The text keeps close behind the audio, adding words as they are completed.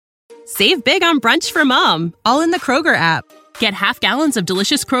Save big on brunch for mom, all in the Kroger app. Get half gallons of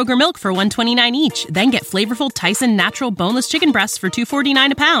delicious Kroger milk for $1.29 each. Then get flavorful Tyson natural boneless chicken breasts for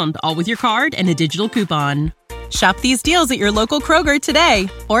 $2.49 a pound, all with your card and a digital coupon. Shop these deals at your local Kroger today,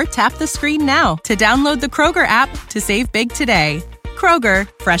 or tap the screen now to download the Kroger app to save big today. Kroger,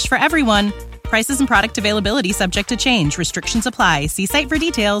 fresh for everyone. Prices and product availability subject to change. Restrictions apply. See site for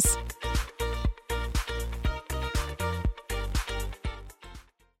details.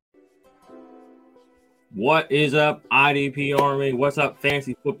 What is up, IDP Army? What's up,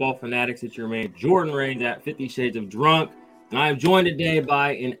 fantasy football fanatics? It's your man Jordan Rains at 50 Shades of Drunk. And I am joined today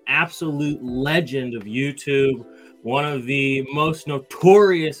by an absolute legend of YouTube, one of the most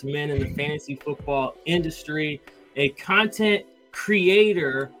notorious men in the fantasy football industry, a content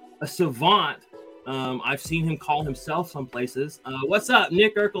creator, a savant. I've seen him call himself some places. What's up,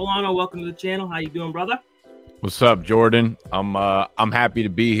 Nick Ercolano? Welcome to the channel. How you doing, brother? What's up, Jordan? I'm happy to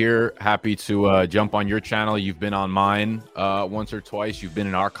be here. Happy to jump on your channel. You've been on mine once or twice. You've been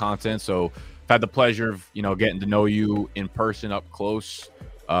in our content, so I've had the pleasure of getting to know you in person up close.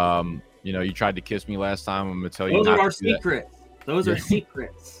 You tried to kiss me last time. I'm gonna tell you. Those are our secrets. Those are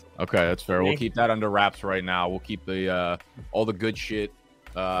secrets. Okay, that's fair. We'll keep that under wraps right now. We'll keep the all the good shit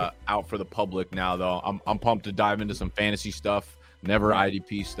out for the public now, though. I'm pumped to dive into some fantasy stuff. Never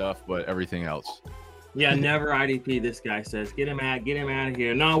IDP stuff, but everything else. Yeah, never IDP, this guy says. Get him out of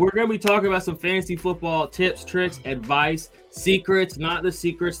here. No, we're going to be talking about some fantasy football tips, tricks, advice, secrets, not the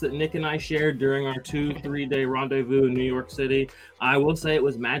secrets that Nick and I shared during our 2-3 day rendezvous in New York City. I will say it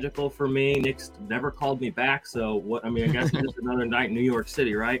was magical for me. Nick's never called me back, so I guess it's just another night in New York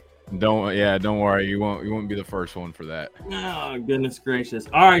City, right? Don't worry. You won't be the first one for that. Oh, goodness gracious.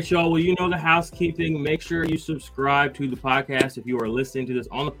 All right, y'all. Well, you know the housekeeping. Make sure you subscribe to the podcast if you are listening to this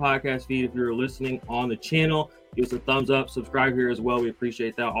on the podcast feed. If you're listening on the channel, give us a thumbs up. Subscribe here as well. We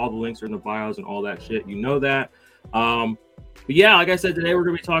appreciate that. All the links are in the bios and all that shit. You know that. But yeah, like I said, today we're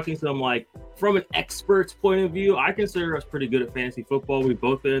going to be talking some, from an expert's point of view. I consider us pretty good at fantasy football. We've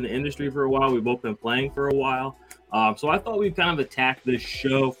both been in the industry for a while. We've both been playing for a while. So I thought we'd kind of attack this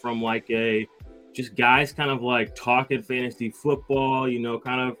show from just guys kind of talking fantasy football,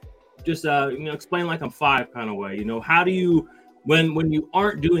 kind of just, explain like I'm five kind of way. How do you, when you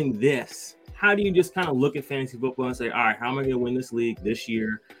aren't doing this, how do you just kind of look at fantasy football and say, all right, how am I going to win this league this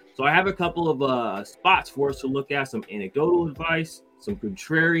year? So I have a couple of spots for us to look at, some anecdotal advice, some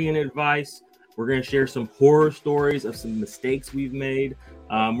contrarian advice. We're going to share some horror stories of some mistakes we've made.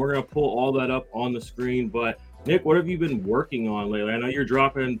 We're going to pull all that up on the screen, but Nick, what have you been working on lately? I know you're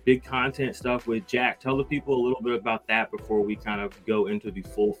dropping big content stuff with Jack. Tell the people a little bit about that before we kind of go into the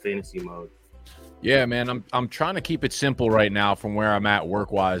full fantasy mode. Yeah, man, I'm trying to keep it simple right now from where I'm at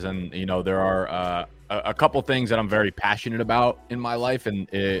work-wise, and there are a couple things that I'm very passionate about in my life,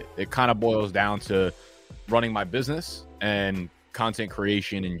 and it kind of boils down to running my business and content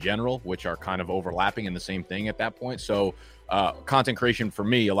creation in general, which are kind of overlapping in the same thing at that point. So content creation for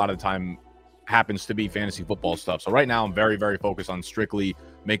me, a lot of the time, happens to be fantasy football stuff. So right now I'm very, very focused on strictly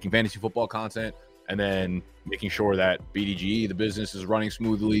making fantasy football content, and then making sure that BDGE, the business, is running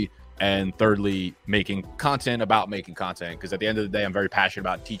smoothly, and thirdly, making content about making content. Because at the end of the day, I'm very passionate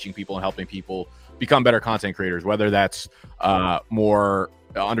about teaching people and helping people become better content creators, whether that's more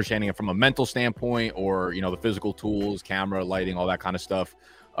understanding it from a mental standpoint, or the physical tools, camera, lighting, all that kind of stuff.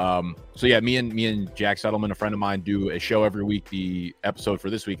 So yeah, me and Jack Settleman, a friend of mine, do a show every week. The episode for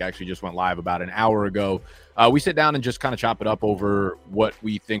this week actually just went live about an hour ago. We sit down and just kind of chop it up over what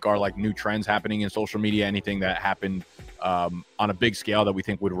we think are new trends happening in social media, anything that happened on a big scale that we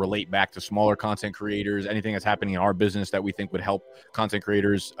think would relate back to smaller content creators, anything that's happening in our business that we think would help content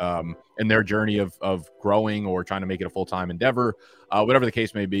creators in their journey of growing or trying to make it a full-time endeavor, whatever the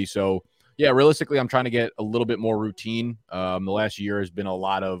case may be. So yeah, realistically, I'm trying to get a little bit more routine. The last year has been a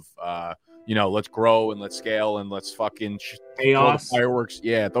lot of, let's grow and let's scale and let's fucking throw the fireworks.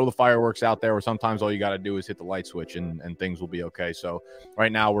 Yeah, throw the fireworks out there, where sometimes all you got to do is hit the light switch and things will be okay. So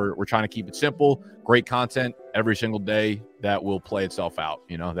right now we're trying to keep it simple, great content every single day that will play itself out.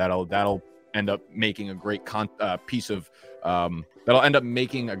 That'll end up making a great that'll end up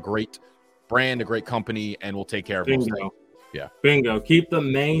making a great brand, a great company, and we'll take care of it. Yeah. Bingo. Keep the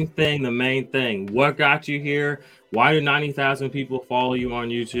main thing. What got you here? Why do 90,000 people follow you on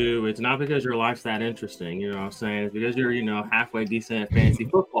YouTube? It's not because your life's that interesting. You know what I'm saying? It's because you're, halfway decent at fantasy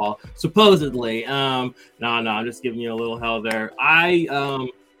football, supposedly. No, I'm just giving you a little hell there. I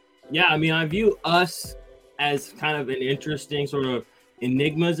view us as kind of an interesting sort of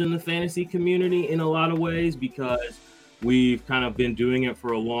enigmas in the fantasy community in a lot of ways, because we've kind of been doing it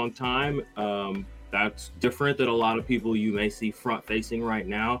for a long time. that's different than a lot of people you may see front facing right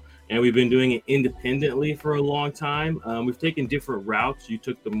now. And we've been doing it independently for a long time. We've taken different routes. You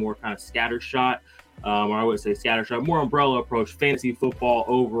took the more kind of scattershot, or I would say scattershot, more umbrella approach, fantasy football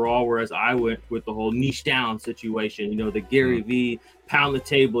overall, whereas I went with the whole niche down situation, the Gary V, pound the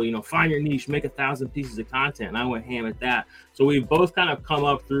table, find your niche, make 1,000 pieces of content. And I went ham at that. So we've both kind of come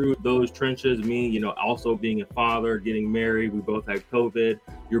up through those trenches. Me, also being a father, getting married. We both had COVID,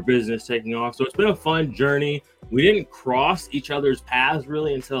 your business taking off. So it's been a fun journey. We didn't cross each other's paths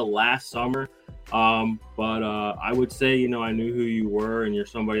really until last summer. But I would say, I knew who you were, and you're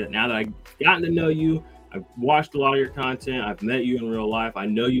somebody that now that I've gotten to know you, I've watched a lot of your content, I've met you in real life, I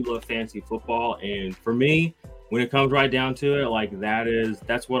know you love fantasy football. And for me, when it comes right down to it, like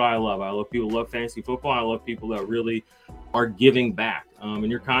that's what I love. I love people who love fantasy football. I love people that really are giving back.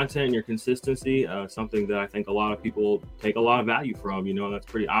 And your content and your consistency, something that I think a lot of people take a lot of value from, and that's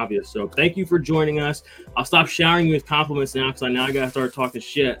pretty obvious. So thank you for joining us. I'll stop showering you with compliments now because I got to start talking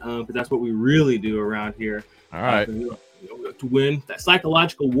shit because that's what we really do around here. All right. To win. That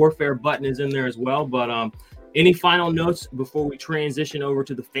psychological warfare button is in there as well. But any final notes before we transition over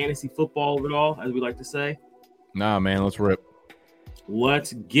to the fantasy football of it all, as we like to say? Nah, man, let's rip.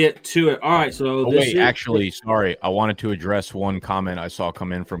 Let's get to it. All right. So sorry. I wanted to address one comment I saw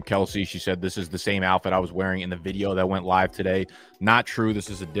come in from Kelsey. She said, this is the same outfit I was wearing in the video that went live today. Not true. This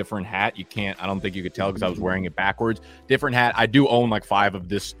is a different hat. I don't think you could tell because I was wearing it backwards. Different hat. I do own like 5 of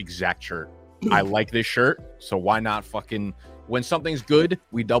this exact shirt. I like this shirt. So why not when something's good,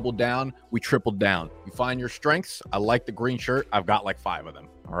 we double down, we triple down. You find your strengths. I like the green shirt. I've got like 5 of them.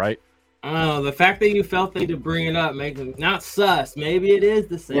 All right. Oh, the fact that you felt they to bring it up makes it not sus. Maybe it is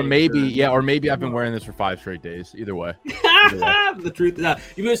the same. Or maybe I've been wearing this for 5 straight days. Either way. The truth is that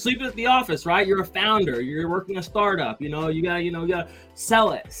you've been sleeping at the office, right? You're a founder. You're working a startup. You gotta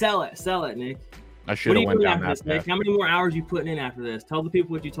sell it, Nick. I should have went down that path. Nick? How many more hours you putting in after this? Tell the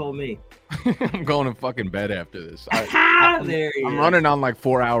people what you told me. I'm going to fucking bed after this. I'm running on like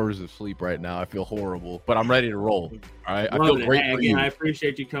 4 hours of sleep right now. I feel horrible, but I'm ready to roll. All right. I feel great for you. I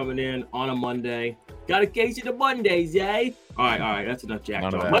appreciate you coming in on a Monday. Got a case of the Mondays, eh? All right. That's enough Jack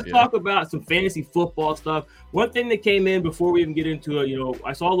talk. Let's talk about some fantasy football stuff. One thing that came in before we even get into it,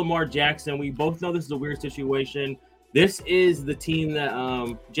 I saw Lamar Jackson. We both know this is a weird situation. This is the team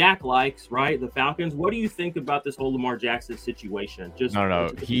that Jack likes, right? The Falcons. What do you think about this whole Lamar Jackson situation? No.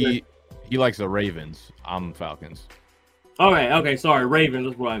 He likes the Ravens. I'm Falcons. Okay. Sorry, Ravens.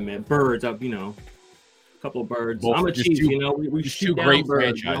 That's what I meant. Birds up, a couple of birds. I'm a Chief. We just shoot two great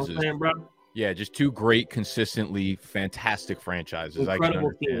birds, franchises. You know what I'm saying, bro? Yeah, just 2 great, consistently fantastic franchises.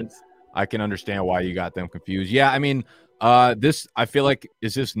 Incredible teams. I can understand why you got them confused. Yeah, I mean, this I feel like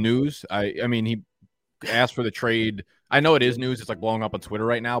is this news? I mean he asked for the trade. I know it is news. It's like blowing up on Twitter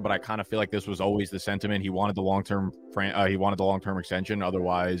right now, but I kind of feel like this was always the sentiment. He wanted the long-term extension.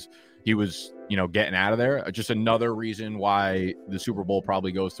 Otherwise, he was, getting out of there. Just another reason why the Super Bowl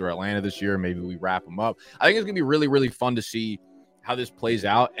probably goes through Atlanta this year. Maybe we wrap him up. I think it's going to be really, really fun to see how this plays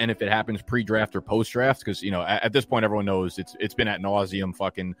out and if it happens pre-draft or post-draft, because, at this point, everyone knows it's been at nauseum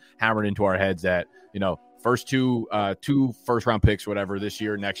fucking hammered into our heads that, first two first round picks, whatever, this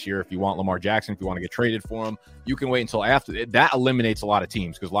year, next year. If you want Lamar Jackson, if you want to get traded for him, you can wait until after. That eliminates a lot of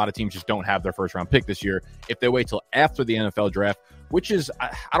teams because a lot of teams just don't have their first round pick this year. If they wait till after the NFL draft, which is,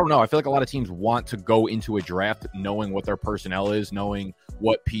 I don't know. I feel like a lot of teams want to go into a draft knowing what their personnel is, knowing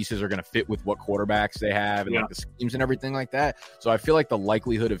what pieces are going to fit with what quarterbacks they have and like the schemes and everything like that. So I feel like the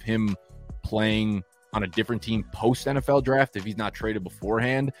likelihood of him playing on a different team post NFL draft, if he's not traded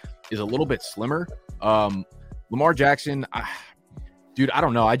beforehand, is a little bit slimmer. Lamar Jackson, dude, I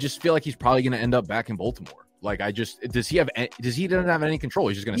don't know. I just feel like he's probably going to end up back in Baltimore. Like, does he doesn't have any control?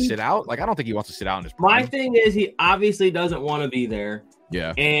 He's just going to sit out? Like, I don't think he wants to sit out in his prime. My thing is he obviously doesn't want to be there.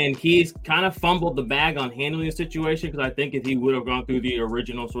 Yeah. And he's kind of fumbled the bag on handling the situation because I think if he would have gone through the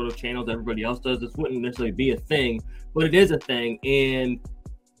original sort of channels everybody else does, this wouldn't necessarily be a thing, but it is a thing. And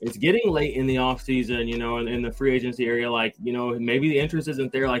it's getting late in the offseason, and in the free agency area, like, maybe the interest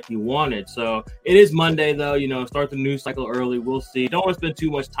isn't there like he wanted. So it is Monday, though, start the news cycle early. We'll see. Don't want to spend too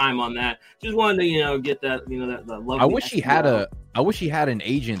much time on that. Just wanted to, get that, that love. I wish he had an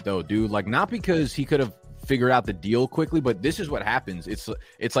agent, though, dude. Like, not because he could have figured out the deal quickly, but this is what happens.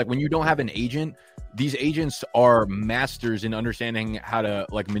 It's like when you don't have an agent, these agents are masters in understanding how to,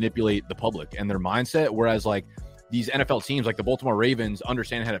 like, manipulate the public and their mindset. Whereas, like, these NFL teams like the Baltimore Ravens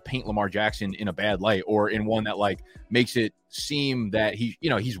understand how to paint Lamar Jackson in a bad light or in one that like makes it seem that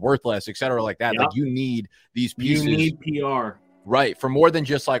he's worthless, et cetera, like that. Yep. Like you need these pieces. You need PR. Right. For more than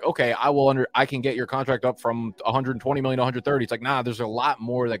just like, okay, I can get your contract up from 120 million to 130. It's like, nah, there's a lot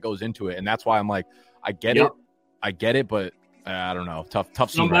more that goes into it. And that's why I'm like, I get it, but I don't know. Tough.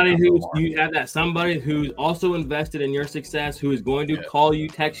 Somebody you have that somebody who's also invested in your success, who is going to call you,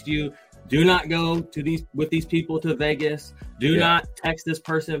 text you. Do not go to these people to Vegas. Do not text this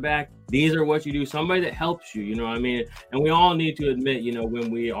person back. These are what you do. Somebody that helps you, you know what I mean? And we all need to admit, when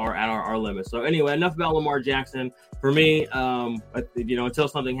we are at our limits. So anyway, enough about Lamar Jackson. For me, until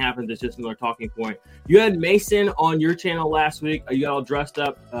something happens, it's just another talking point. You had Mason on your channel last week. You got all dressed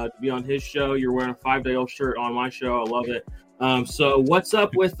up to be on his show. You're wearing a 5-day-old shirt on my show. I love it. So what's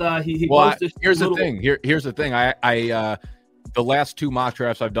up with here's the thing. I the last 2 mock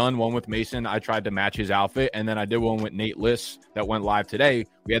drafts I've done, one with Mason, I tried to match his outfit, and then I did one with Nate Liss that went live today.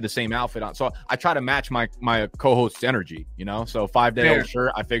 We had the same outfit on, so I try to match my co-host's energy, So 5-day-old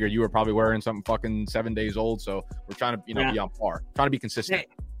shirt. I figured you were probably wearing something fucking 7 days old, so we're trying to be on par, trying to be consistent.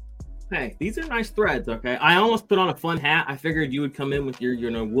 Hey, these are nice threads. Okay, I almost put on a fun hat. I figured you would come in with your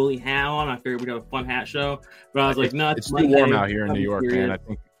woolly hat on. I figured we'd have a fun hat show, but I was like, no, it's too warm out here in New York, man.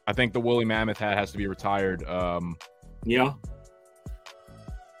 I think the woolly mammoth hat has to be retired. Yeah.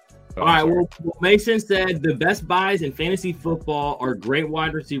 All right. Well, Mason said the best buys in fantasy football are great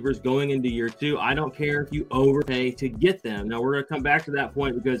wide receivers going into year 2. I don't care if you overpay to get them. Now, we're going to come back to that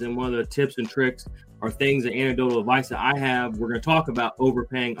point because in one of the tips and tricks or things and anecdotal advice that I have, we're going to talk about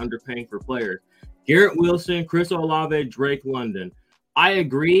overpaying, underpaying for players. Garrett Wilson, Chris Olave, Drake London. I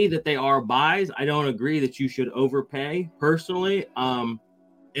agree that they are buys. I don't agree that you should overpay personally. And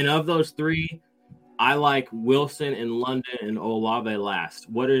of those 3, I like Wilson and London and Olave last.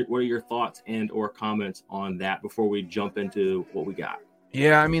 What are your thoughts and or comments on that before we jump into what we got?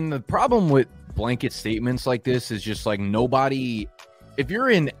 Yeah, I mean, the problem with blanket statements like this is just like nobody – if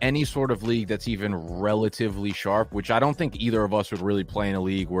you're in any sort of league that's even relatively sharp, which I don't think either of us would really play in a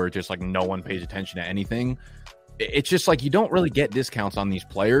league where just like no one pays attention to anything, it's just like you don't really get discounts on these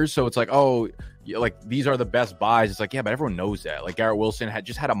players. So it's like, oh – like these are the best buys. It's like, yeah, but everyone knows that. Like Garrett Wilson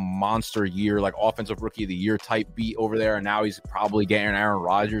had a monster year, like offensive rookie of the year type beat over there, and now he's probably getting Aaron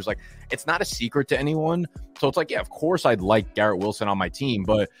Rodgers. Like it's not a secret to anyone. So it's like, yeah, of course I'd like Garrett Wilson on my team,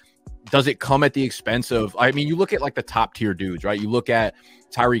 but does it come at the expense of? I mean, you look at like the top tier dudes, right? You look at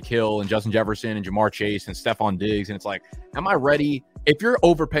Tyreek Hill and Justin Jefferson and Jamar Chase and Stephon Diggs, and it's like, am I ready? If you're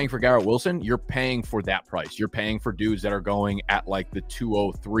overpaying for Garrett Wilson, you're paying for that price. You're paying for dudes that are going at like the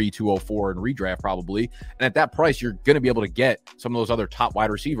 203, 204 in redraft probably. And at that price, you're going to be able to get some of those other top wide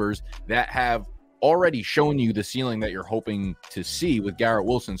receivers that have already shown you the ceiling that you're hoping to see with Garrett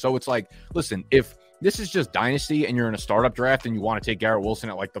Wilson. So it's like, listen, if this is just dynasty and you're in a startup draft and you want to take Garrett Wilson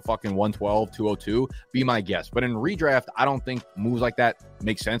at like the fucking 112, 202, be my guest. But in redraft, I don't think moves like that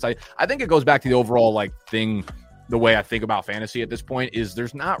make sense. I think it goes back to the overall like thing. The way I think about fantasy at this point is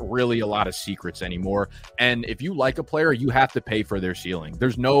there's not really a lot of secrets anymore. And if you like a player, you have to pay for their ceiling.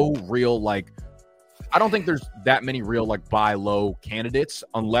 There's no real, like, I don't think there's that many real, like, buy low candidates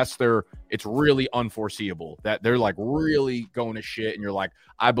unless it's really unforeseeable that they're like really going to shit. And you're like,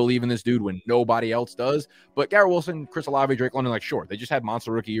 I believe in this dude when nobody else does. But Garrett Wilson, Chris Olave, Drake London, like, sure, they just had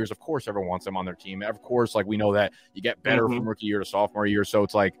monster rookie years. Of course, everyone wants them on their team. Of course, like, we know that you get better from rookie year to sophomore year. So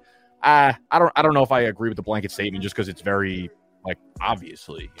it's like, I don't know if I agree with the blanket statement just because it's very like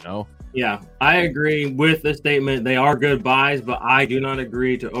obviously, Yeah, I agree with the statement. They are good buys, but I do not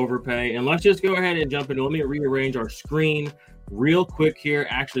agree to overpay. And let's just go ahead and jump into. Let me rearrange our screen real quick here.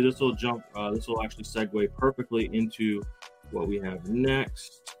 Actually, this will actually segue perfectly into what we have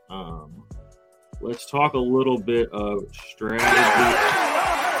next. Let's talk a little bit of strategy.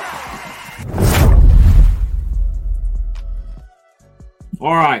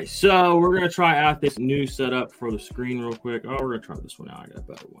 All right, so we're going to try out this new setup for the screen real quick. Oh, we're going to try this one out. I got a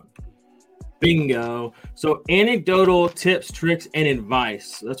better one. Bingo. So anecdotal tips, tricks, and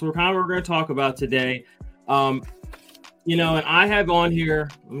advice. That's what we're going to talk about today. And I have on here,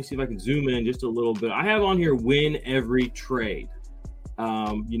 let me see if I can zoom in just a little bit. I have on here win every trade.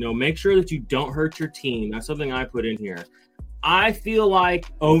 Make sure that you don't hurt your team. That's something I put in here. I feel like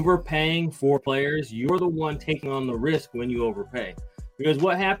overpaying for players, you're the one taking on the risk when you overpay. Because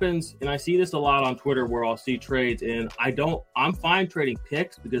what happens, and I see this a lot on Twitter where I'll see trades, and I'm fine trading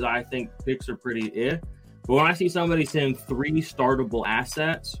picks because I think picks are pretty But when I see somebody send 3 startable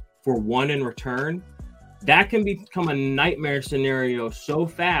assets for 1 in return, that can become a nightmare scenario so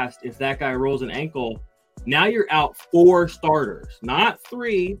fast if that guy rolls an ankle. Now you're out 4 starters, not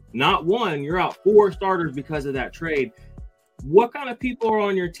 3, not 1. You're out 4 starters because of that trade. What kind of people are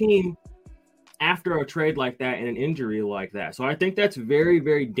on your team after a trade like that and an injury like that? So I think that's very,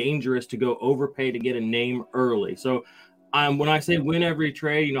 very dangerous to go overpay to get a name early. So when I say win every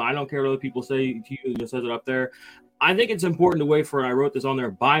trade, I don't care what other people say to you, it says it up there. I think it's important to wait for, and I wrote this on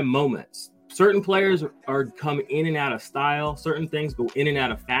there, buy moments. Certain players are come in and out of style. Certain things go in and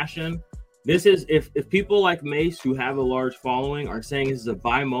out of fashion. This is, if people like Mace, who have a large following, are saying this is a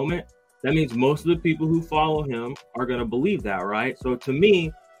buy moment, that means most of the people who follow him are going to believe that, right? So to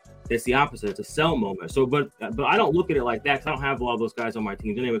me, it's the opposite. It's a sell moment. So, but I don't look at it like that, because I don't have a lot of those guys on my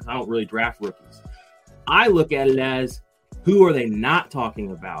teams anyway, because I don't really draft rookies. I look at it as, who are they not talking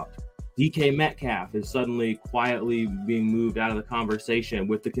about? DK Metcalf is suddenly quietly being moved out of the conversation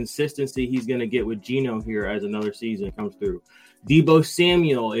with the consistency he's going to get with Geno here as another season comes through. Deebo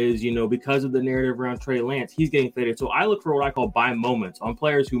Samuel is, because of the narrative around Trey Lance, he's getting faded. So I look for what I call buy moments on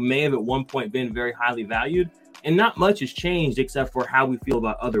players who may have at one point been very highly valued, and not much has changed except for how we feel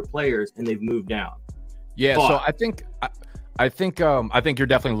about other players, and they've moved down. Yeah, so I think you're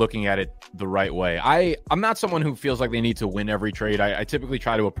definitely looking at it the right way. I'm not someone who feels like they need to win every trade. I typically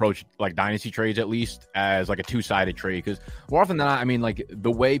try to approach like dynasty trades at least as like a two-sided trade, because more often than not, like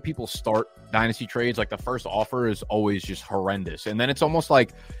the way people start dynasty trades, like the first offer is always just horrendous, and then it's almost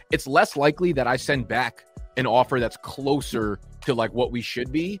like it's less likely that I send back an offer that's closer to like what we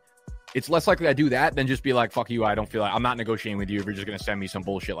should be. It's less likely I do that than just be like, fuck you, I don't feel like I'm not negotiating with you if you're just going to send me some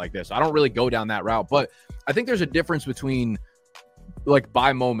bullshit like this. I don't really go down that route, but I think there's a difference between like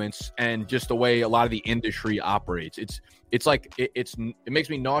buy moments and just the way a lot of the industry operates. It's like it makes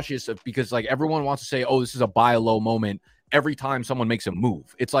me nauseous because like everyone wants to say, oh, this is a buy low moment every time someone makes a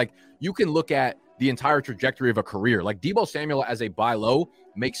move. It's like you can look at the entire trajectory of a career. Like Deebo Samuel as a buy low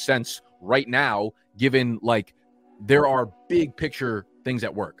makes sense right now, given like there are big picture things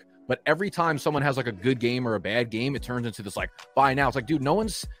at work. But every time someone has like a good game or a bad game, it turns into this like buy now. It's like, dude,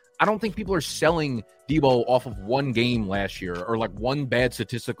 I don't think people are selling Deebo off of one game last year or like one bad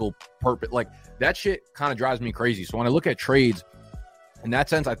statistical purpose. Like that shit kind of drives me crazy. So when I look at trades in that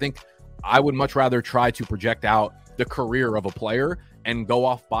sense, I think I would much rather try to project out the career of a player and go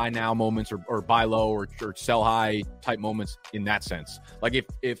off buy now moments or buy low or sell high type moments in that sense. Like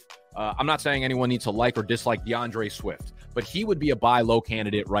if I'm not saying anyone needs to like or dislike DeAndre Swift, but he would be a buy low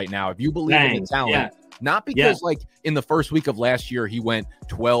candidate right now. If you believe in the talent, not because like in the first week of last year, he went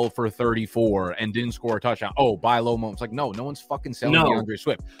 12 for 34 and didn't score a touchdown. Oh, buy low moments. Like, no one's fucking selling DeAndre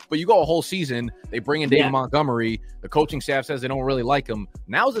Swift. But you go a whole season, they bring in David Montgomery. The coaching staff says they don't really like him.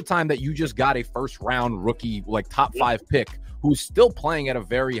 Now's the time that you just got a first round rookie, like top 5 pick, who's still playing at a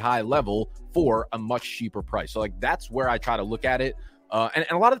very high level for a much cheaper price. So like, that's where I try to look at it. And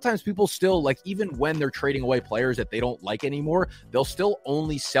a lot of times people still, like, even when they're trading away players that they don't like anymore, they'll still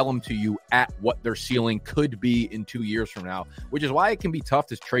only sell them to you at what their ceiling could be in 2 years from now, which is why it can be tough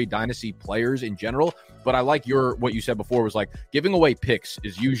to trade dynasty players in general. But I like what you said before was like giving away picks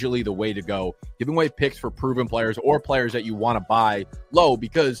is usually the way to go. Giving away picks for proven players or players that you want to buy low,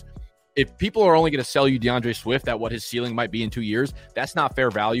 because if people are only going to sell you DeAndre Swift at what his ceiling might be in 2 years, that's not fair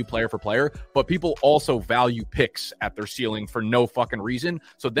value player for player. But people also value picks at their ceiling for no fucking reason.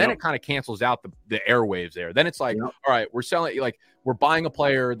 So then it kind of cancels out the airwaves there. Then it's like, all right, we're buying a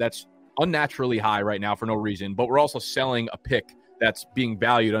player that's unnaturally high right now for no reason, but we're also selling a pick that's being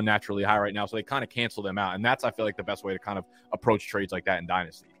valued unnaturally high right now. So they kind of cancel them out. And that's, I feel like, the best way to kind of approach trades like that in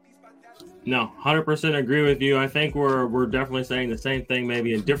Dynasty. No, 100% agree with you. I think we're definitely saying the same thing,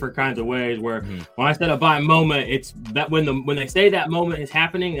 maybe in different kinds of ways. Where when I said a buy moment, it's that when they say that moment is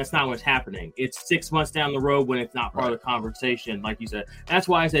happening, that's not what's happening. It's 6 months down the road when it's not part of the conversation, like you said. That's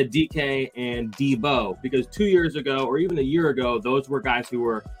why I said DK and Deebo, because 2 years ago or even a year ago, those were guys who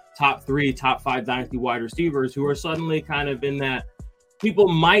were top 3, top 5 dynasty wide receivers who are suddenly kind of in that. People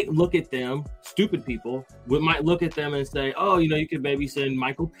might look at them, stupid people might look at them and say, oh, you could maybe send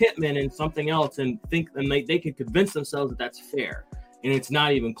Michael Pittman and something else and they could convince themselves that that's fair. And it's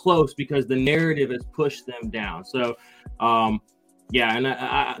not even close because the narrative has pushed them down. So, and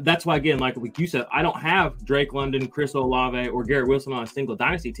that's why, again, like you said, I don't have Drake London, Chris Olave, or Garrett Wilson on a single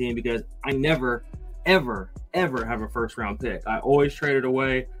dynasty team because I never, ever, ever have a first-round pick. I always trade it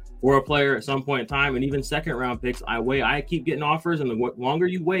away for a player at some point in time, and even second-round picks, I keep getting offers, and the longer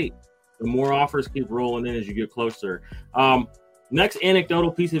you wait, the more offers keep rolling in as you get closer. Next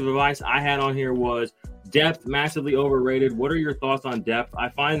anecdotal piece of advice I had on here was depth massively overrated. What are your thoughts on depth? I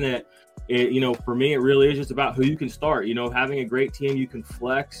find that, for me, it really is just about who you can start. Having a great team you can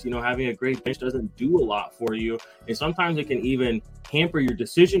flex, having a great bench doesn't do a lot for you. And sometimes it can even hamper your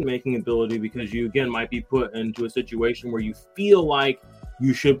decision-making ability because you, again, might be put into a situation where you feel like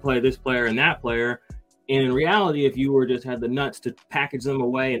you should play this player and that player. And in reality, if you just had the nuts to package them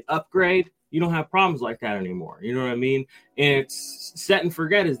away and upgrade, you don't have problems like that anymore. You know what I mean? And it's set and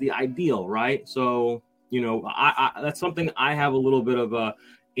forget is the ideal, right? So I that's something I have a little bit of a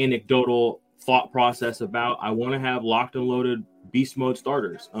anecdotal thought process about. I want to have locked and loaded beast mode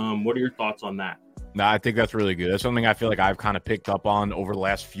starters. What are your thoughts on that? No, I think that's really good. That's something I feel like I've kind of picked up on over the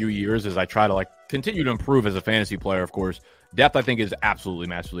last few years as I try to continue to improve as a fantasy player. Of course, depth I think is absolutely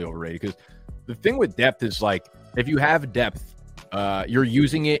massively overrated, because the thing with depth is if you have depth, you're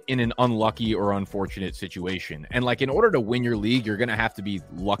using it in an unlucky or unfortunate situation. And in order to win your league, you're going to have to be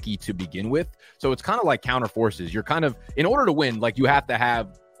lucky to begin with. So it's kind of like counter forces. You're in order to win, you have to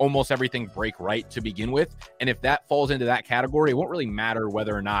have almost everything break right to begin with. And if that falls into that category, it won't really matter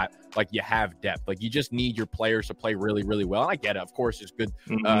whether or not you have depth. You just need your players to play really, really well. And I get it. Of course, it's good,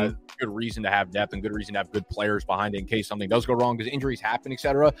 good reason to have depth and good reason to have good players behind it in case something does go wrong, because injuries happen,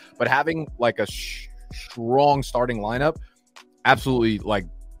 etc. But having a strong starting lineup, absolutely,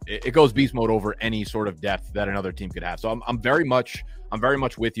 it goes beast mode over any sort of depth that another team could have. So I'm very much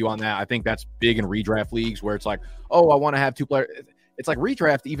with you on that. I think that's big in redraft leagues where it's I want to have two players. It's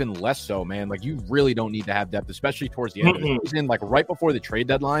redraft even less so, man. You really don't need to have depth, especially towards the end of the season. Right before the trade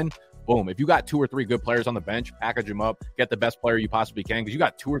deadline, boom. If you got 2 or 3 good players on the bench, package them up, get the best player you possibly can, because you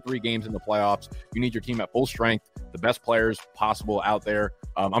got 2 or 3 games in the playoffs. You need your team at full strength, the best players possible out there.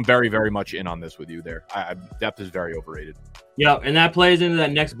 I'm very, very much in on this with you there. Depth is very overrated. Yeah, and that plays into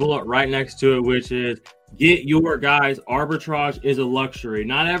that next bullet right next to it, which is get your guys. Arbitrage is a luxury.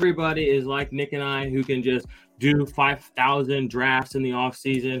 Not everybody is like Nick and I, who can just do 5,000 drafts in the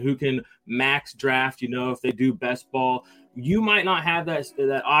offseason, who can max draft, if they do best ball. You might not have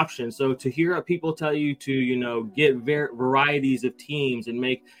that option. So to hear people tell you to, get varieties of teams and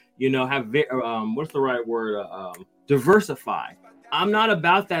make, have, what's the right word? Diversify. I'm not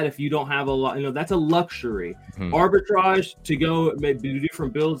about that if you don't have a lot. That's a luxury. Arbitrage to go maybe do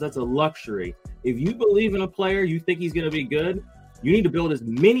different builds, that's a luxury. If you believe in a player, you think he's going to be good, you need to build as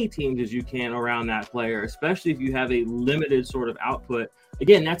many teams as you can around that player, especially if you have a limited sort of output.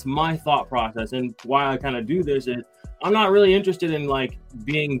 Again, that's my thought process. And why I kind of do this is I'm not really interested in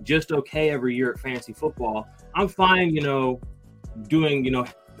being just okay every year at fantasy football. I'm fine, doing,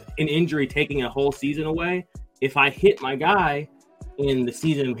 an injury taking a whole season away. If I hit my guy and the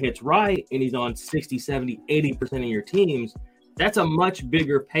season hits right and he's on 60, 70, 80% of your teams, that's a much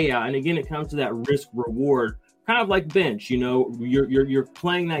bigger payout. And again, it comes to that risk reward, kind of like bench. You're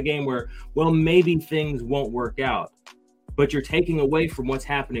playing that game where, well, maybe things won't work out, but you're taking away from what's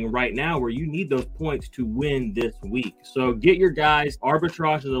happening right now where you need those points to win this week. So get your guys.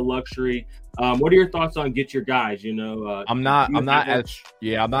 Arbitrage is a luxury. What are your thoughts on get your guys? I'm not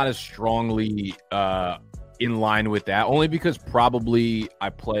as strongly in line with that, only because probably I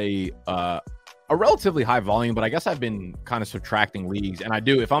play a relatively high volume, but I guess I've been kind of subtracting leagues. And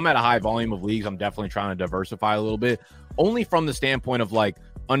if I'm at a high volume of leagues, I'm definitely trying to diversify a little bit, only from the standpoint of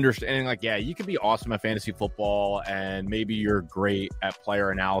understanding you could be awesome at fantasy football and maybe you're great at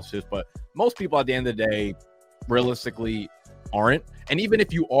player analysis, but most people at the end of the day realistically aren't. And even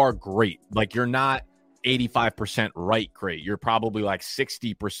if you are great, you're not 85% right great. You're probably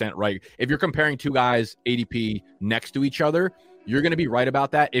 60% right. If you're comparing 2 guys ADP next to each other, you're going to be right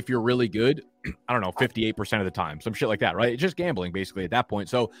about that if you're really good. I don't know, 58% of the time, some shit like that, right? It's just gambling basically at that point.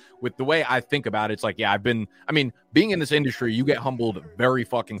 So with the way I think about it, it's being in this industry, you get humbled very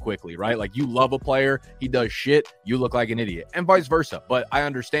fucking quickly, right? You love a player, he does shit, you look like an idiot, and vice versa. But I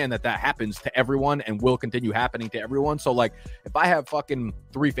understand that happens to everyone and will continue happening to everyone. So if I have fucking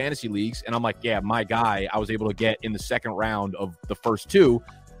 3 fantasy leagues and I'm my guy, I was able to get in the second round of the first 2,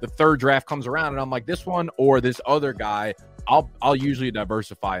 the third draft comes around and I'm this one or this other guy, I'll usually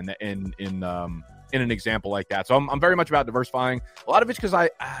diversify in an example like that. So I'm very much about diversifying. A lot of it's because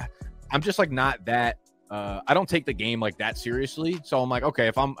I'm just not that. I don't take the game that seriously. So I'm okay,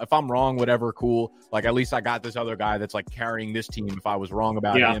 if I'm wrong, whatever, cool. At least I got this other guy that's carrying this team. If I was wrong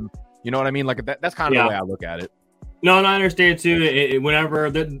about him, you know what I mean? That's kind of the way I look at it. No, and I understand too.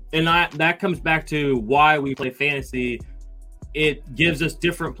 That comes back to why we play fantasy. It gives us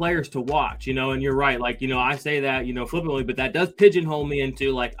different players to watch, and you're right. I say that, flippantly, but that does pigeonhole me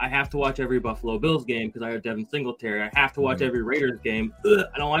into I have to watch every Buffalo Bills game because I have Devin Singletary. I have to watch every Raiders game. I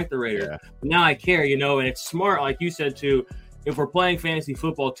don't like the Raiders. Yeah. But now I care, and it's smart, like you said, too. If we're playing fantasy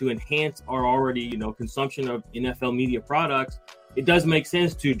football to enhance our already, consumption of NFL media products, it does make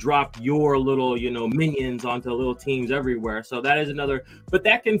sense to drop your little, minions onto little teams everywhere. So that is another, but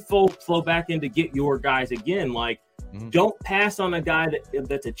that can flow back into get your guys again. Don't pass on a guy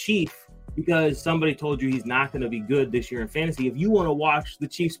that's a Chief because somebody told you he's not going to be good this year in fantasy if you want to watch the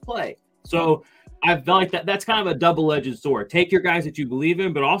Chiefs play. So I feel like that's kind of a double-edged sword. Take your guys that you believe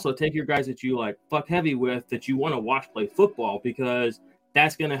in, but also take your guys that you fuck heavy with that you want to watch play football, because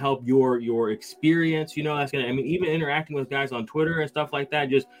that's going to help your experience. That's going to, even interacting with guys on Twitter and stuff like that,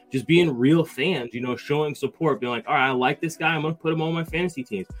 just being real fans, showing support, being like, all right, I like this guy. I'm going to put him on my fantasy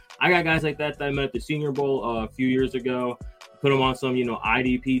teams. I got guys like that I met at the Senior Bowl a few years ago. Put them on some,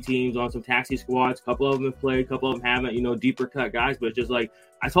 IDP teams, on some taxi squads. A couple of them have played, a couple of them haven't, deeper cut guys. But just like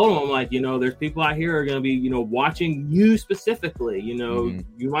I told them, I'm like, there's people out here are going to be, watching you specifically. You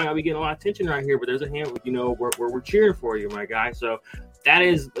might not be getting a lot of attention right here, but there's a hand, where we're cheering for you, my guy. So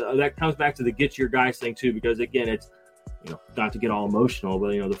that comes back to the get your guys thing too, because again, it's, not to get all emotional,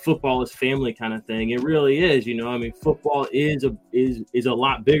 but the football is family kind of thing. It really is, football is a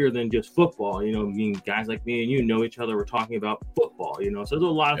lot bigger than just football. Guys like me and you know each other. We're talking about football. So there's a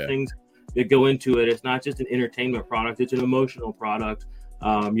lot of things that go into it. It's not just an entertainment product; it's an emotional product.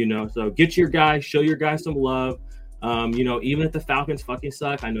 So get your guys, show your guys some love. Even if the Falcons fucking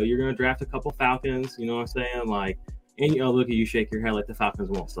suck, I know you're gonna draft a couple Falcons. You know what I'm saying? Like. And look at you shake your head like the Falcons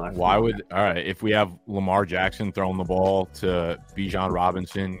won't suck. Why would all right if we have Lamar Jackson throwing the ball to Bijan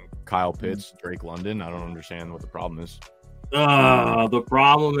Robinson, Kyle Pitts, Drake London? I don't understand what the problem is. The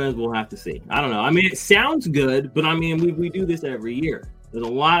problem is we'll have to see. I don't know. It sounds good, but we do this every year. There's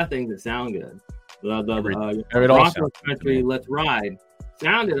a lot of things that sound good. The Broncos country, let's ride.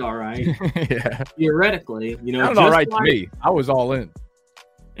 Sounded all right. Yeah. Theoretically, sounded all right to me. I was all in.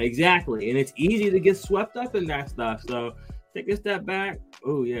 Exactly, and it's easy to get swept up in that stuff. So take a step back.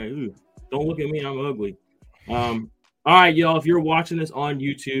 Oh yeah, don't look at me. I'm ugly. All right, y'all. If you're watching this on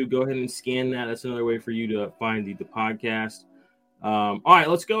YouTube, go ahead and scan that. That's another way for you to find the podcast. All right,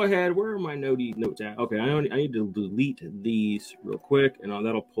 let's go ahead. Where are my notes at? Okay, I need to delete these real quick, and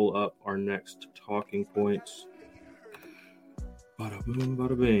that'll pull up our next talking points. Bada boom,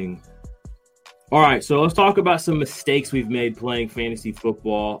 bada bing. All right, so let's talk about some mistakes we've made playing fantasy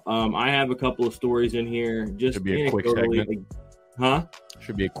football. I have a couple of stories in here. Just should be a quick segment.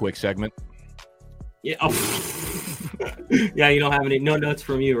 Should be a quick segment. Yeah. Yeah, you don't have no notes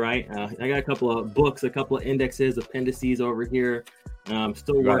from you, right? I got a couple of books, a couple of indexes, appendices over here. I'm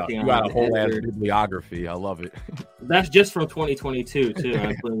still working on it. You got a whole ass bibliography. I love it. That's just from 2022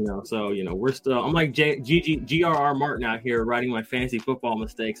 too. So we're still. I'm like G.R.R. Martin out here writing my fantasy football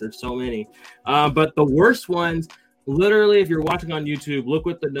mistakes. There's so many, but the worst ones. Literally, if you're watching on YouTube, look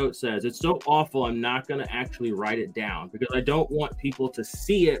what the note says. It's so awful. I'm not going to actually write it down because I don't want people to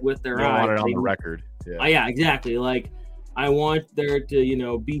see it with their eyes. I want it on the record. Yeah, exactly. Like. I want there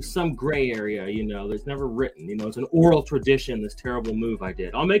to, be some gray area, that's never written. It's an oral tradition, this terrible move I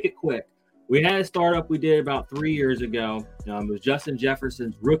did. I'll make it quick. We had a startup we did about 3 years ago. It was Justin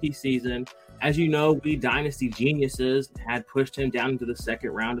Jefferson's rookie season. As you know, we Dynasty geniuses had pushed him down into the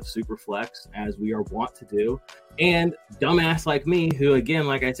second round of Superflex, as we are wont to do. And dumbass like me, who, again,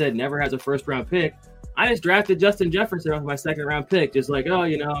 like I said, never has a first-round pick, I just drafted Justin Jefferson with my second-round pick. Just like,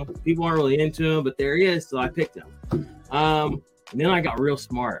 people aren't really into him, but there he is, so I picked him. And then I got real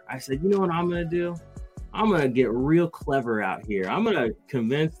smart. I said, you know what I'm going to do? I'm going to get real clever out here. I'm going to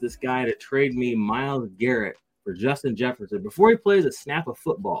convince this guy to trade me Myles Garrett for Justin Jefferson before he plays a snap of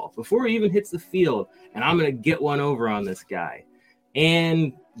football, before he even hits the field. And I'm going to get one over on this guy.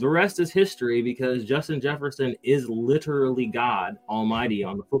 And the rest is history because Justin Jefferson is literally God Almighty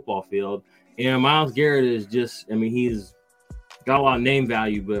on the football field. And Myles Garrett is just, he's got a lot of name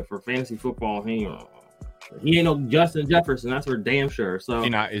value, but for fantasy football, he ain't no Justin Jefferson. That's for damn sure. So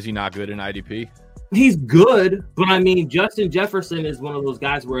is he not good in IDP? He's good, but Justin Jefferson is one of those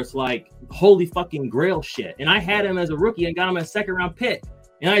guys where it's like holy fucking grail shit. And I had him as a rookie and got him as a second-round pick.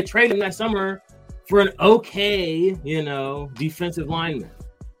 And I traded him that summer for an okay, defensive lineman.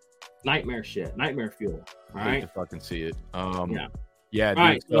 Nightmare shit. Nightmare fuel. All right. To fucking see it. Yeah. Yeah. All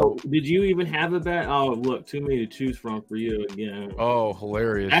right. So, did you even have a bet? Oh, look, too many to choose from for you again. Oh,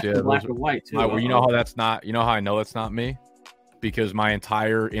 hilarious! That's black and white too. You know how that's not. You know how I know that's not me, because my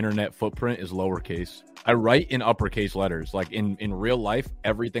entire internet footprint is lowercase. I write in uppercase letters. Like in real life,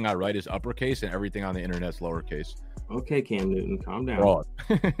 everything I write is uppercase, and everything on the internet's lowercase. Okay, Cam Newton, calm down.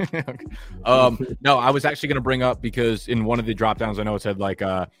 No, I was actually going to bring up because in one of the drop downs, I know it said like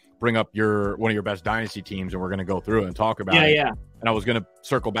bring up one of your best dynasty teams, and we're going to go through it and talk about it. Yeah. And I was going to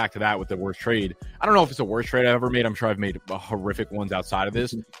circle back to that with the worst trade. I don't know if it's the worst trade I've ever made. I'm sure I've made horrific ones outside of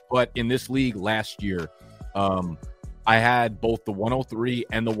this. But in this league last year, I had both the 103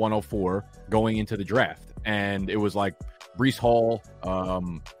 and the 104 going into the draft. And it was like Breece Hall.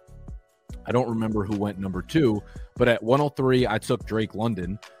 I don't remember who went number 2. But at 103, I took Drake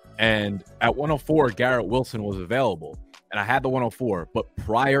London. And at 104, Garrett Wilson was available. And I had the 104. But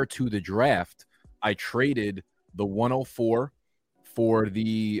prior to the draft, I traded the 104 for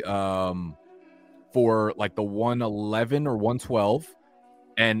the for like the 111 or 112,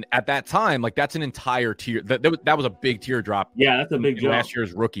 And at that time, like that's an entire tier. That was a big tier drop. Yeah, that's a big in jump. Last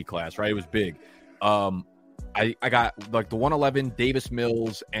year's rookie class, right? It was big. I got like the 111 Davis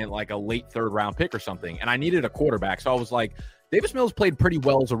Mills and like a late 3rd round pick or something, and I needed a quarterback. So I was like, Davis Mills played pretty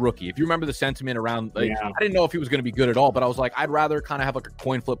well as a rookie. If you remember the sentiment around, like, I didn't know if he was going to be good at all, but I was like, I'd rather kind of have like a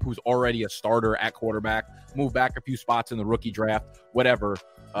coin flip who's already a starter at quarterback, move back a few spots in the rookie draft, whatever.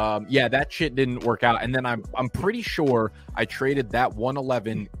 That shit didn't work out. And then I'm pretty sure I traded that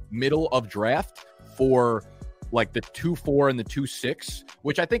 111 middle of draft for like the 2-4 and the 2-6,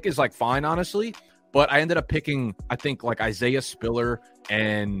 which I think is like fine, honestly. But I ended up picking, I think, like Isaiah Spiller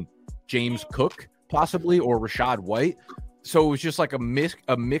and James Cook, possibly, or Rashad White. So it was just like a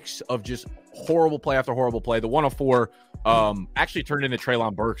mix of just horrible play after horrible play. The 104 actually turned into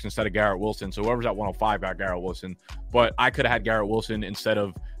Treylon Burks instead of Garrett Wilson. So whoever's at 105 got Garrett Wilson. But I could have had Garrett Wilson instead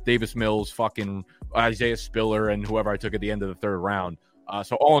of Davis Mills, fucking Isaiah Spiller, and whoever I took at the end of the 3rd round.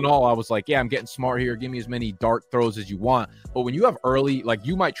 So all in all, I was like, yeah, I'm getting smart here. Give me as many dart throws as you want. But when you have early, like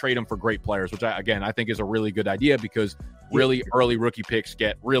you might trade them for great players, which I think is a really good idea because really early rookie picks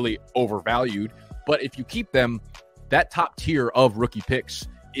get really overvalued. But if you keep them, that top tier of rookie picks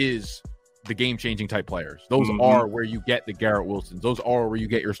is the game-changing type players. Those are where you get the Garrett Wilsons. Those are where you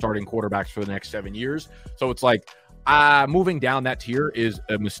get your starting quarterbacks for the next 7 years. So it's like moving down that tier is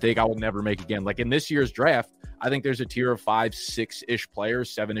a mistake I will never make again. Like in this year's draft, I think there's a tier of 5, 6-ish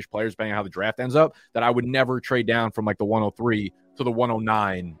players, 7-ish players, depending on how the draft ends up, that I would never trade down from like the 103 to the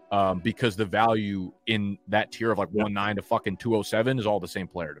 109 because the value in that tier of like 109 to fucking 207 is all the same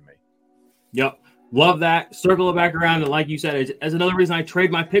player to me. Yep. Love that. Circle it back around. And like you said, as another reason I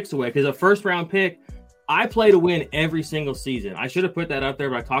trade my picks away, because a 1st round pick, I play to win every single season. I should have put that up there,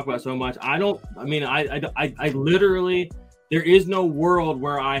 but I talk about it so much. I literally, there is no world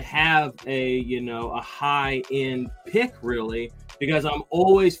where I have a high end pick really, because I'm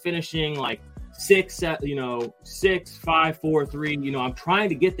always finishing like 6, 5, 4, 3. I'm trying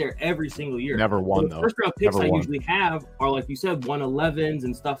to get there every single year. Never won though. First round picks usually have are, like you said, 111s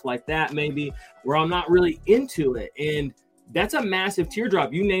and stuff like that, maybe, where I'm not really into it. And that's a massive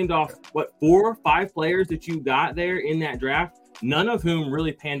teardrop. You named off 4 or 5 players that you got there in that draft, none of whom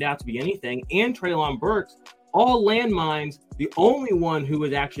really panned out to be anything. And Treylon Burks, all landmines. The only one who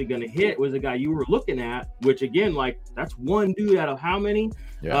was actually going to hit was the guy you were looking at, which again, like that's one dude out of how many?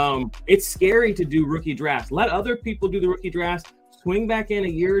 Yeah. It's scary to do rookie drafts. Let other people do the rookie drafts. Swing back in a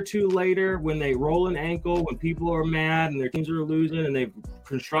year or two later when they roll an ankle, when people are mad and their teams are losing and they've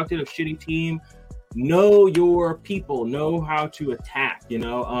constructed a shitty team. Know your people. Know how to attack. And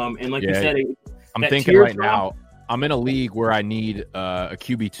like you said, I'm thinking right now. I'm in a league where I need a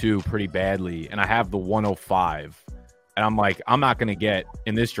QB2 pretty badly, and I have the 105. And I'm like, I'm not going to get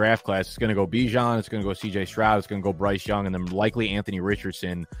in this draft class. It's going to go Bijan, it's going to go CJ Stroud, it's going to go Bryce Young, and then likely Anthony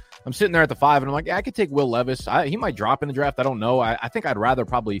Richardson. I'm sitting there at the 5, and I'm like, yeah, I could take Will Levis. He might drop in the draft. I don't know. I think I'd rather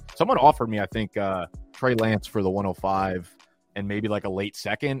probably someone offered me, I think, Trey Lance for the 105 and maybe like a late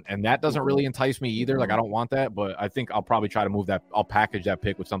second. And that doesn't really entice me either. Like, I don't want that, but I think I'll probably try to move that. I'll package that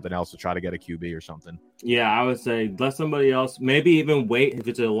pick with something else to try to get a QB or something. Yeah, I would say let somebody else, maybe even wait if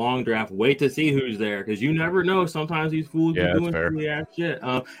it's a long draft, wait to see who's there, because you never know. Sometimes these fools are doing silly ass shit.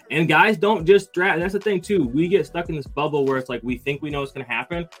 And guys don't just draft. That's the thing too. We get stuck in this bubble where it's like we think we know what's going to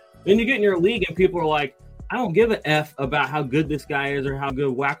happen. Then you get in your league and people are like, I don't give a F about how good this guy is or how good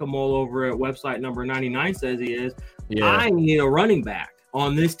Whack-A-Mole over at website number 99 says he is. Yeah. I need a running back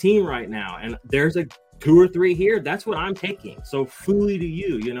on this team right now. And there's a 2 or 3 here. That's what I'm taking. So fully to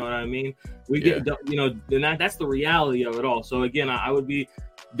you, you know what I mean? We get, and that's the reality of it all. So again, I would be,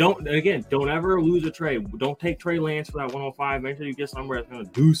 don't ever lose a trade. Don't take Trey Lance for that 105. Make sure you get somewhere that's going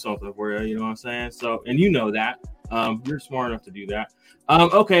to do something for you. You know what I'm saying? So, and you know that. You're smart enough to do that.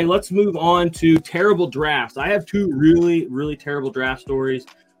 Okay, let's move on to terrible drafts. I have 2 really, really terrible draft stories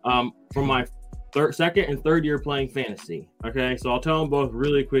from my second and third year playing fantasy. Okay, so I'll tell them both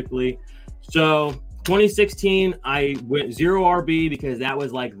really quickly. So 2016, I went 0 RB because that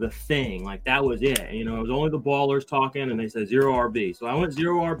was like the thing. Like that was it. It was only the ballers talking, and they said 0 RB. So I went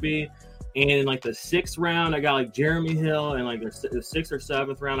 0 RB. And in like the 6th round, I got like Jeremy Hill, and like the 6th or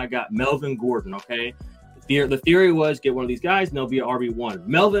 7th round, I got Melvin Gordon. Okay. The theory was get one of these guys and they'll be an RB1.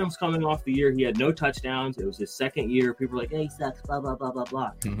 Melvin was coming off the year. He had no touchdowns. It was his second year. People were like, hey, he sucks, blah, blah, blah, blah,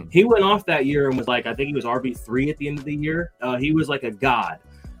 blah. Mm-hmm. He went off that year and was like, I think he was RB3 at the end of the year. He was like a god.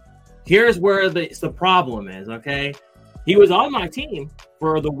 Here's where the problem is, okay? He was on my team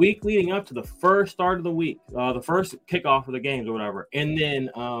for the week leading up to the first start of the week, the first kickoff of the games or whatever. And then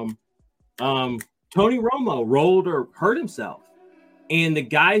Tony Romo rolled or hurt himself. And the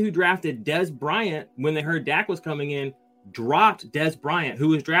guy who drafted Des Bryant, when they heard Dak was coming in, dropped Des Bryant, who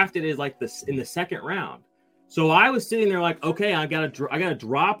was drafted as like in the second round. So I was sitting there like, okay, I gotta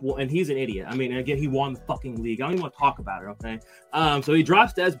drop. Well, and he's an idiot. I mean, again, he won the fucking league. I don't even want to talk about it. Okay. So he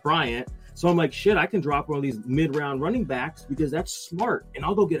drops Des Bryant. So I'm like, shit, I can drop one of these mid-round running backs because that's smart, and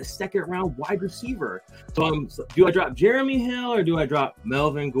I'll go get a second-round wide receiver. So do I drop Jeremy Hill or do I drop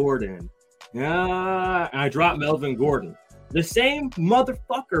Melvin Gordon? Yeah, I dropped Melvin Gordon. The same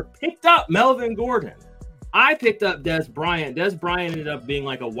motherfucker picked up Melvin Gordon. I picked up Des Bryant. Des Bryant ended up being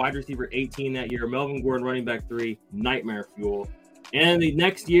like a wide receiver 18 that year. Melvin Gordon, running back 3, nightmare fuel. And the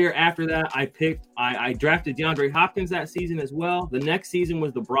next year after that, I drafted DeAndre Hopkins that season as well. The next season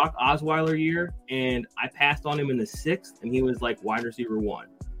was the Brock Osweiler year, and I passed on him in the 6th, and he was like wide receiver 1.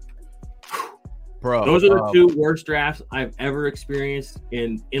 Bro, those are the 2 worst drafts I've ever experienced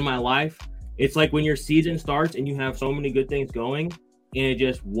in my life. It's like when your season starts and you have so many good things going, and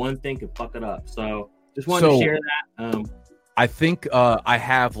just one thing could fuck it up. So just wanted to share that. I think I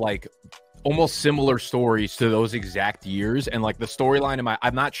have like almost similar stories to those exact years, and like the storyline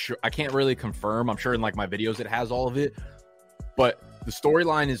I'm not sure, I can't really confirm. I'm sure in like my videos it has all of it, but the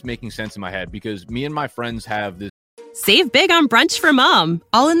storyline is making sense in my head because me and my friends have this. Save big on brunch for mom,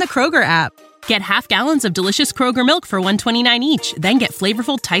 all in the Kroger app. Get half gallons of delicious Kroger milk for $1.29 each. Then get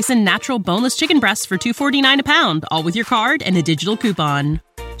flavorful Tyson natural boneless chicken breasts for $2.49 a pound, all with your card and a digital coupon.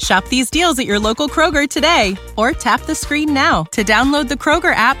 Shop these deals at your local Kroger today, or tap the screen now to download the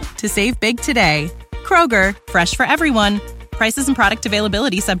Kroger app to save big today. Kroger, fresh for everyone. Prices and product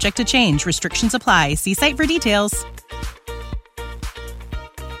availability subject to change. Restrictions apply. See site for details.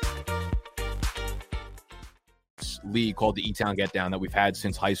 League called the E-Town Get Down that we've had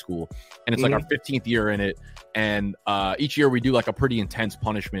since high school, and it's like our 15th year in it, and each year we do like a pretty intense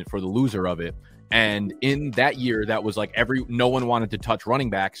punishment for the loser of it. And in that year, that was like no one wanted to touch running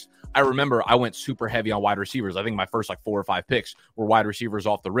backs. I remember I went super heavy on wide receivers. I think my first like 4 or 5 picks were wide receivers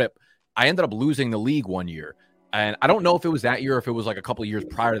off the rip. I ended up losing the league one year, and I don't know if it was that year or if it was like a couple of years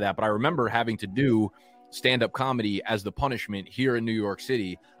prior to that, but I remember having to do stand-up comedy as the punishment here in New York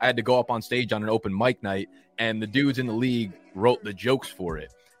City. I had to go up on stage on an open mic night, and the dudes in the league wrote the jokes for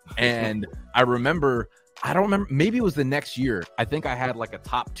it. And I don't remember, maybe it was the next year. I think I had like a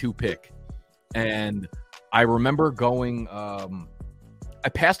top 2 pick. And I remember going, I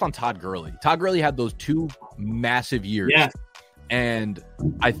passed on Todd Gurley. Todd Gurley had those 2 massive years. Yeah. And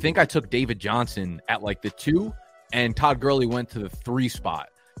I think I took David Johnson at like the 2, and Todd Gurley went to the 3 spot.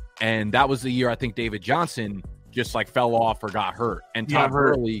 And that was the year I think David Johnson just like fell off or got hurt. And Todd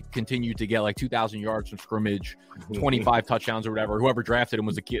Gurley continued to get like 2,000 yards from scrimmage, 25 touchdowns or whatever. Whoever drafted him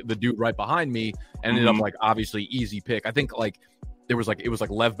was the dude right behind me, and ended up like obviously easy pick. I think like it was like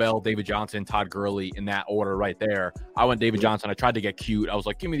Lev Bell, David Johnson, Todd Gurley in that order right there. I went David Johnson. I tried to get cute. I was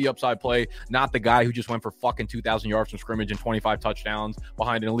like, give me the upside play, not the guy who just went for fucking 2,000 yards from scrimmage and 25 touchdowns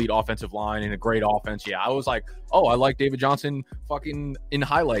behind an elite offensive line and a great offense. Yeah, I was like, oh, I like David Johnson fucking in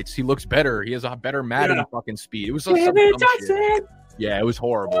highlights. He looks better. He has a better Madden fucking speed. It was some David Johnson. Yeah, it was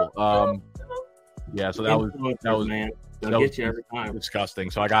horrible. Yeah, so that was man. They'll get you every time.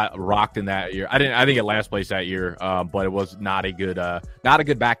 Disgusting. So I got rocked in that year. I didn't get last place that year, but it was not a good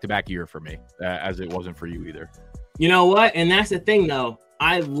back-to-back year for me, as it wasn't for you either. You know what? And that's the thing, though.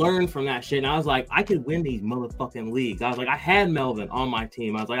 I learned from that shit, and I was like, I could win these motherfucking leagues. I was like, I had Melvin on my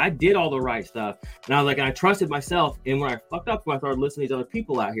team. I was like, I did all the right stuff, and I was like, and I trusted myself. And when I fucked up, I started listening to these other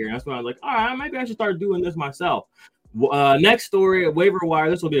people out here, and that's when I was like, all right, maybe I should start doing this myself. Next story, waiver wire.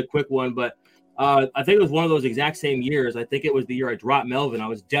 This will be a quick one, but. I think it was one of those exact same years. I think it was the year I dropped Melvin. I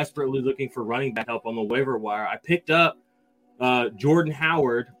was desperately looking for running back help on the waiver wire. I picked up Jordan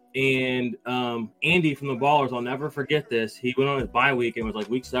Howard and Andy from the Ballers. I'll never forget this. He went on his bye week and was like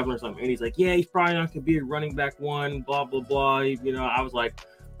week 7 or something. And he's like, yeah, he's probably not going to be a running back 1, blah, blah, blah. You know, I was like,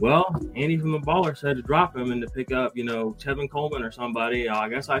 well, Andy from the Ballers said to drop him and to pick up, you know, Tevin Coleman or somebody. I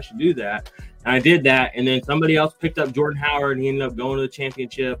guess I should do that. And I did that. And then somebody else picked up Jordan Howard, and he ended up going to the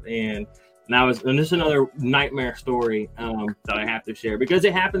championship. And this is another nightmare story that I have to share because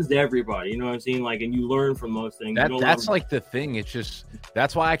it happens to everybody. You know what I'm saying? Like, and you learn from those things. That's like the thing. It's just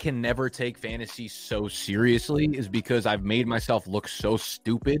that's why I can never take fantasy so seriously, is because I've made myself look so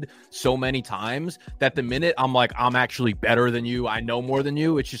stupid so many times that the minute I'm like, I'm actually better than you, I know more than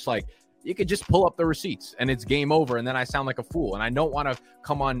you, it's just like you could just pull up the receipts and it's game over, and then I sound like a fool. And I don't want to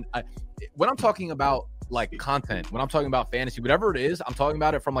come on when I'm talking about like content, when I'm talking about fantasy, whatever it is, I'm talking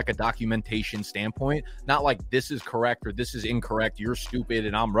about it from like a documentation standpoint, not like this is correct or this is incorrect, you're stupid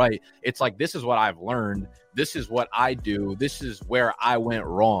and I'm right. It's like, this is what I've learned, this is what I do, this is where I went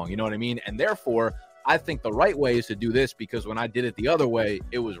wrong, you know what I mean? And therefore I think the right way is to do this because when I did it the other way,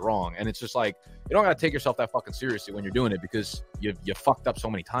 it was wrong. And it's just like, you don't got to take yourself that fucking seriously when you're doing it because you fucked up so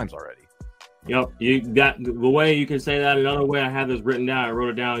many times already. Yep. You got the way you can say that. Another way, I have this written down. I wrote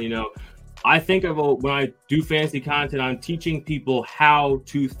it down, I think of when I do fantasy content, I'm teaching people how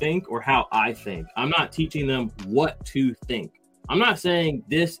to think or how I think. I'm not teaching them what to think. I'm not saying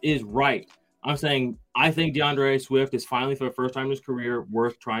this is right. I'm saying I think DeAndre Swift is finally, for the first time in his career,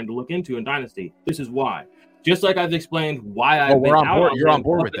 worth trying to look into in Dynasty. This is why. Just like I've explained why I've been out. You're on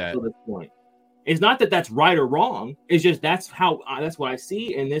board with that. This point. It's not that that's right or wrong. It's just that's what I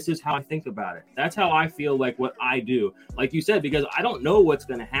see, and this is how I think about it. That's how I feel like what I do. Like you said, because I don't know what's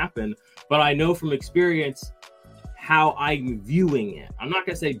going to happen, but I know from experience how I'm viewing it. I'm not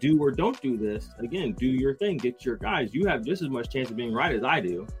going to say do or don't do this. Again, do your thing. Get your guys. You have just as much chance of being right as I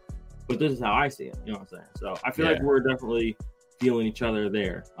do, but this is how I see it. You know what I'm saying? So I feel like we're definitely feeling each other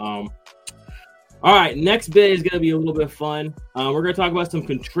there. All right, next bit is going to be a little bit fun. We're going to talk about some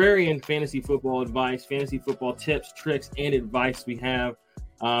contrarian fantasy football advice, fantasy football tips, tricks, and advice we have.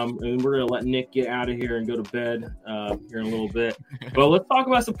 And we're going to let Nick get out of here and go to bed here in a little bit. But let's talk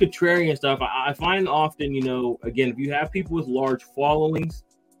about some contrarian stuff. I find often, again, if you have people with large followings,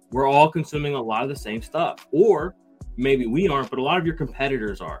 we're all consuming a lot of the same stuff. Or maybe we aren't, but a lot of your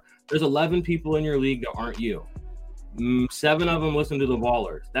competitors are. There's 11 people in your league that aren't you. 7 of them listen to the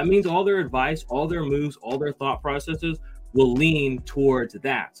Ballers. That means all their advice, all their moves, all their thought processes will lean towards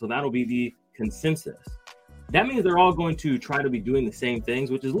that. So that'll be the consensus. That means they're all going to try to be doing the same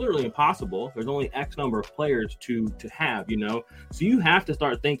things, which is literally impossible. There's only X number of players to have, So you have to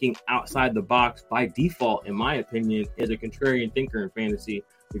start thinking outside the box by default, in my opinion, as a contrarian thinker in fantasy,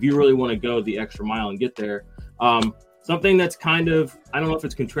 if you really want to go the extra mile and get there. Something that's kind of, I don't know if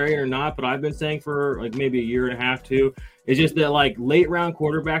it's contrarian or not, but I've been saying for like maybe a year and a half too, is just that like late round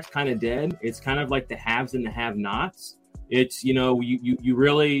quarterbacks kind of dead. It's kind of like the haves and the have-nots. It's, you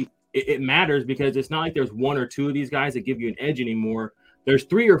really, it matters because it's not like there's 1 or 2 of these guys that give you an edge anymore. There's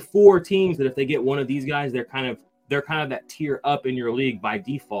 3 or 4 teams that if they get one of these guys, they're kind of that tier up in your league by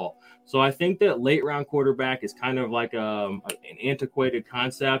default. So I think that late round quarterback is kind of like an antiquated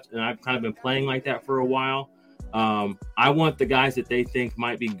concept, and I've kind of been playing like that for a while. I want the guys that they think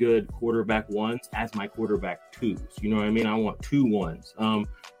might be good quarterback 1s as my quarterback 2s. You know what I mean? I want 2 1s.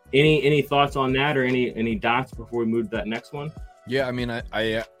 Any thoughts on that or any dots before we move to that next one? Yeah, I mean,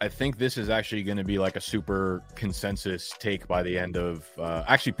 I think this is actually going to be like a super consensus take by the end of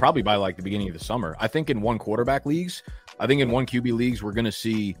actually probably by like the beginning of the summer. I think in 1 quarterback leagues, I think in 1 QB leagues, we're going to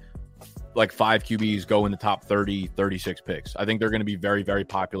see like 5 QBs go in the top 30, 36 picks. I think they're going to be very, very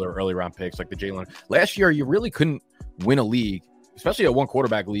popular early round picks like the Jalen. Last year, you really couldn't win a league, especially a 1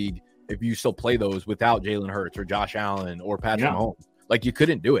 quarterback league, if you still play those without Jalen Hurts or Josh Allen or Patrick Mahomes. Like you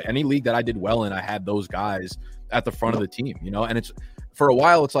couldn't do it. Any league that I did well in, I had those guys at the front of the team, and it's for a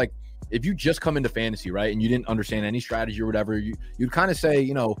while, it's like if you just come into fantasy, right, and you didn't understand any strategy or whatever, you'd kind of say,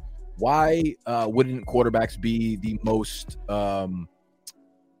 why wouldn't quarterbacks be the most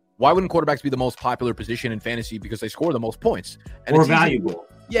popular position in fantasy because they score the most points and more valuable.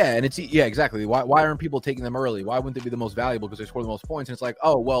 Yeah, and exactly. Why aren't people taking them early? Why wouldn't they be the most valuable because they score the most points? And it's like,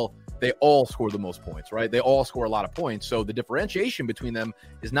 oh, well, they all score the most points, right? They all score a lot of points. So the differentiation between them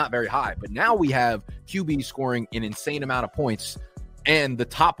is not very high. But now we have QBs scoring an insane amount of points, and the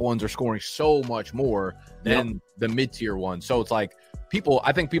top ones are scoring so much more than the mid-tier ones. So it's like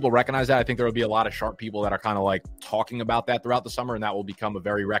I think people recognize that. I think there will be a lot of sharp people that are kind of like talking about that throughout the summer, and that will become a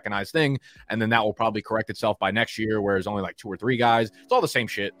very recognized thing. And then that will probably correct itself by next year, where there's only like 2 or 3 guys. It's all the same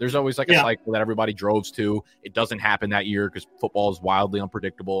shit. There's always like a cycle that everybody droves to. It doesn't happen that year because football is wildly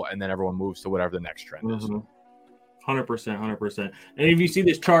unpredictable, and then everyone moves to whatever the next trend is. 100%. And if you see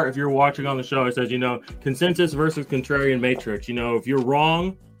this chart, if you're watching on the show, it says, consensus versus contrarian matrix. If you're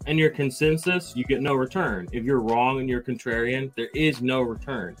wrong and you're consensus, you get no return. If you're wrong and you're contrarian, there is no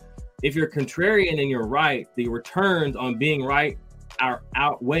return. If you're contrarian and you're right, the returns on being right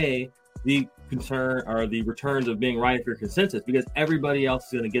outweigh the concern or the returns of being right if you're consensus, because everybody else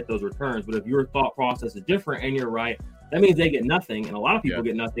is going to get those returns. But if your thought process is different and you're right, that means they get nothing, and a lot of people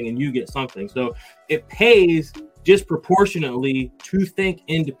get nothing, and you get something. So it pays disproportionately to think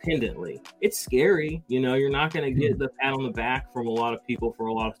independently. It's scary, you're not going to get the pat on the back from a lot of people for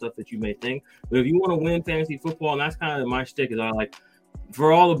a lot of stuff that you may think. But if you want to win fantasy football, and that's kind of my shtick, is I like,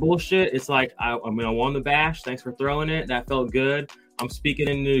 for all the bullshit, it's like, I won the bash. Thanks for throwing it. That felt good. I'm speaking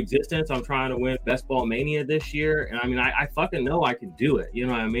into existence. I'm trying to win Best Ball Mania this year. And I fucking know I can do it. You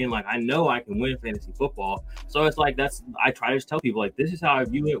know what I mean? Like, I know I can win fantasy football. So it's like, I try to just tell people, like, this is how I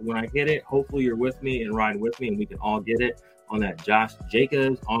view it when I hit it. Hopefully you're with me and ride with me and we can all get it. on that Josh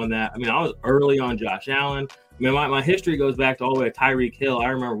Jacobs, on that. I mean, I was early on Josh Allen. I mean, my history goes back to all the way to Tyreek Hill. I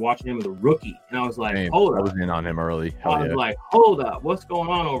remember watching him as a rookie, and I was like, hold up. I was in on him early. I was like, hold up, what's going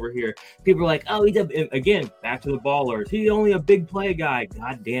on over here? People are like, oh, again, back to the ballers. He's only a big play guy.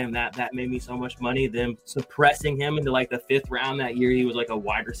 God damn, that made me so much money. Them suppressing him into like the 5th round that year. He was like a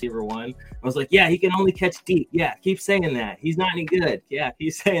wide receiver 1. I was like, yeah, he can only catch deep. Yeah, keep saying that. He's not any good. Yeah,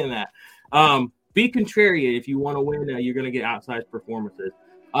 keep saying that. Be contrarian if you want to win. You're going to get outsized performances.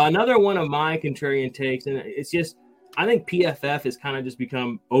 Another one of my contrarian takes, and it's just, I think PFF has kind of just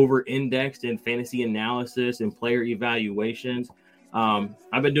become over-indexed in fantasy analysis and player evaluations.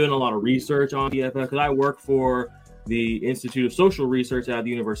 I've been doing a lot of research on PFF because I work for the Institute of Social Research out of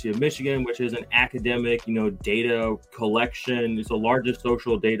the University of Michigan, which is an academic, data collection. It's the largest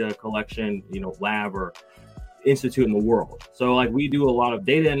social data collection, lab or institute in the world. So like we do a lot of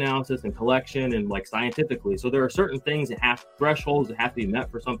data analysis and collection and like scientifically. So there are certain things that have thresholds that have to be met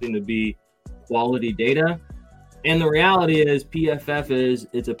for something to be quality data. And the reality is PFF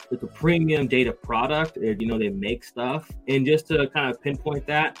it's a premium data product. They make stuff. And just to kind of pinpoint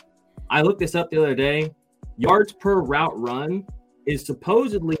that, I looked this up the other day. Yards per route run is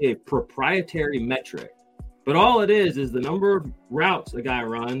supposedly a proprietary metric, but all it is the number of routes a guy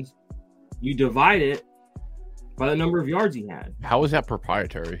runs. You divide it by the number of yards he had. How is that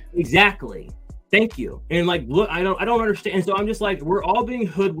proprietary? Exactly. Thank you. And like, look, I don't understand. And so I'm just like, we're all being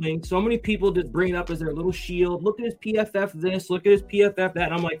hoodwinked. So many people just bring it up as their little shield. Look at his PFF this, look at his PFF that.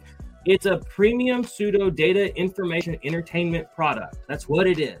 And I'm like, it's a premium pseudo data information entertainment product. That's what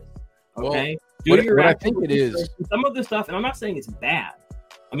it is. Okay. Well, what I think it is. Some of the stuff, and I'm not saying it's bad.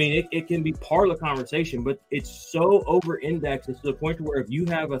 I mean, it can be part of the conversation, but it's so over-indexed to the point to where if you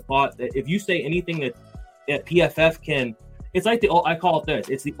have a thought that if you say anything that PFF can, it's like I call it this.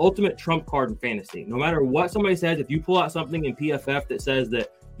 It's the ultimate trump card in fantasy. No matter what somebody says, if you pull out something in PFF that says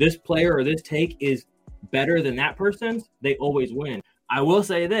that this player or this take is better than that person's, they always win. I will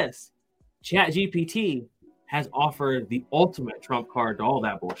say this: ChatGPT has offered the ultimate trump card to all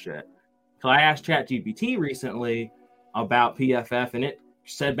that bullshit. So I asked ChatGPT recently about PFF, and it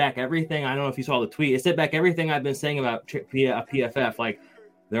said back everything. I don't know if you saw the tweet. It said back everything I've been saying about PFF. Like,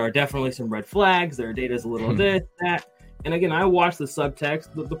 there are definitely some red flags. Their data is a little this, that. And again, I watched the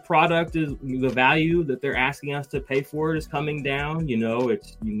subtext. The product is the value that they're asking us to pay for it is coming down.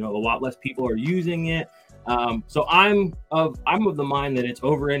 It's a lot less people are using it. So I'm of the mind that it's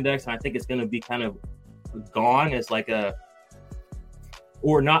over-indexed. And I think it's going to be kind of gone as like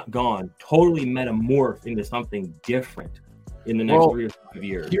or not gone, totally metamorphed into something different in the next 3 or 5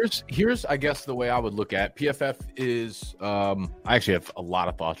 years. Here's I guess the way I would look at PFF is I actually have a lot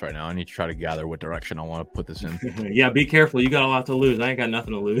of thoughts right now. I need to try to gather what direction I want to put this in. Yeah, be careful. You got a lot to lose. I ain't got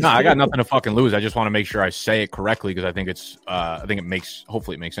nothing to lose. No, I got nothing to fucking lose. I just want to make sure I say it correctly because I think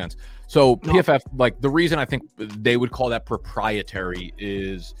hopefully it makes sense. So PFF, like the reason I think they would call that proprietary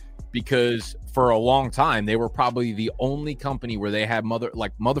is because for a long time they were probably the only company where they had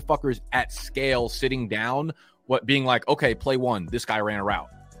motherfuckers at scale sitting down, being like, okay, play one, this guy ran a route.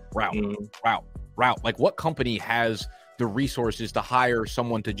 Like, what company has the resources to hire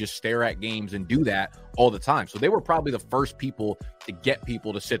someone to just stare at games and do that all the time? So they were probably the first people to get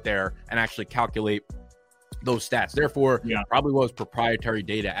people to sit there and actually calculate those stats. Therefore, probably was proprietary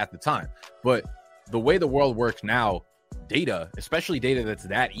data at the time. But the way the world works now, data, especially data that's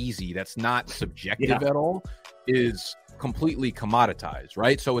that easy, that's not subjective at all, is completely commoditized,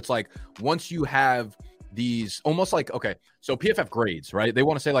 right? So it's like once you have these almost like, okay, so PFF grades, right? They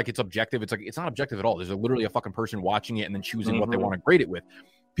want to say like it's objective. It's like, it's not objective at all. There's literally a fucking person watching it and then choosing what they want to grade it with.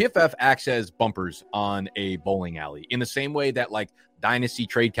 PFF acts as bumpers on a bowling alley in the same way that like dynasty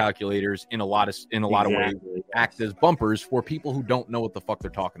trade calculators in a lot of ways act as bumpers for people who don't know what the fuck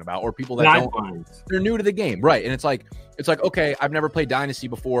they're talking about, or people that they're new to the game. Right. And it's like, okay, I've never played dynasty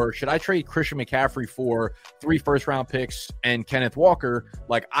before. Should I trade Christian McCaffrey for 3 first-round picks and Kenneth Walker?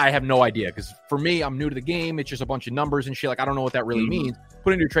 Like, I have no idea. Because for me, I'm new to the game. It's just a bunch of numbers and shit. Like, I don't know what that really means.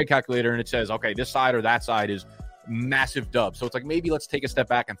 Put it in your trade calculator and it says, okay, this side or that side is massive dub. So it's like, maybe let's take a step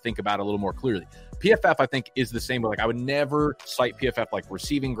back and think about it a little more clearly. PFF, I think, is the same way. Like, I would never cite PFF like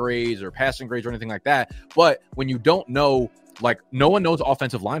receiving grades or passing grades or anything like that. But when you don't know, like, no one knows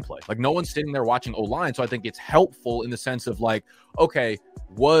offensive line play. Like, no one's sitting there watching O-line. So I think it's helpful in the sense of like, okay,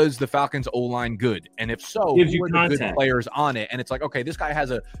 was the Falcons O-line good? And if so, who were the good players on it? And it's like, okay, this guy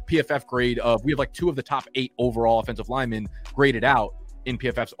has a PFF grade of, we have like 2 of the top 8 overall offensive linemen graded out in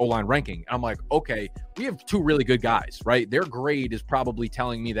PFF's O-line ranking. And I'm like, okay, we have 2 really good guys, right? Their grade is probably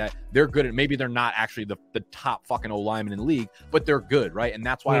telling me that they're good at, maybe they're not actually the top fucking O-lineman in the league, but they're good, right? And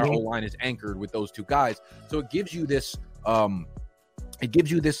that's why our O-line is anchored with those 2 guys. So it gives you this it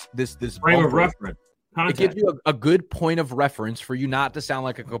gives you this frame of reference. Context. It gives you a good point of reference for you not to sound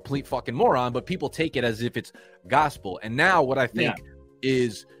like a complete fucking moron, but people take it as if it's gospel. And now what I think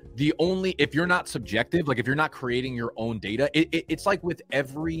is if you're not subjective, like if you're not creating your own data, it's like with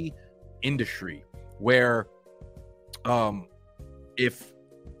every industry where if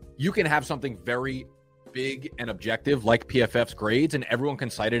you can have something very big and objective like PFF's grades and everyone can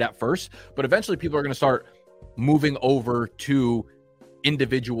cite it at first, but eventually people are going to start moving over to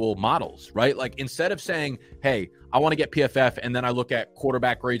individual models, right? Like instead of saying, hey, I want to get PFF and then I look at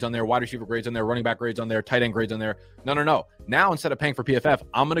quarterback grades on there, wide receiver grades on there, running back grades on there, tight end grades on there. No. Now instead of paying for PFF,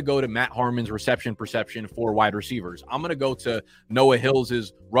 I'm going to go to Matt Harmon's reception perception for wide receivers. I'm going to go to Noah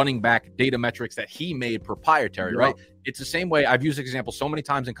Hill's running back data metrics that he made proprietary, right? It's the same way. I've used this example so many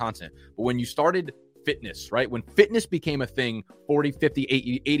times in content, but when you started fitness, right? When fitness became a thing 40, 50,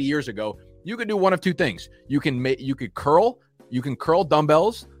 80 years ago, you could do one of two things. You could curl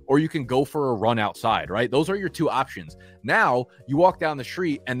dumbbells, or you can go for a run outside, right? Those are your two options. Now you walk down the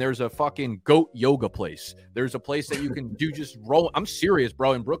street and there's a fucking goat yoga place. There's a place that you can do just roll. I'm serious,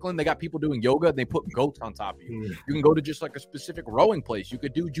 bro. In Brooklyn, they got people doing yoga and they put goats on top of you. You can go to just like a specific rowing place. You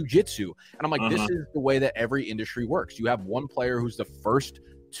could do jujitsu. And I'm like, this is the way that every industry works. You have one player who's the first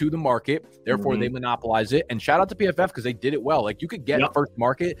to the market, therefore they monopolize it. And shout out to PFF because they did it well. Like you could get first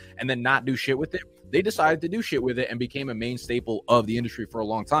market and then not do shit with it. They decided to do shit with it and became a main staple of the industry for a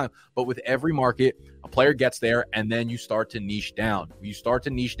long time. But with every market, a player gets there and then you start to niche down. You start to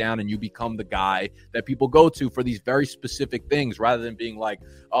niche down and you become the guy that people go to for these very specific things rather than being like,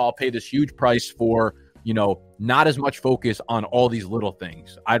 oh, I'll pay this huge price for, not as much focus on all these little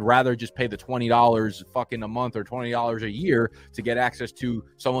things. I'd rather just pay the $20 fucking a month or $20 a year to get access to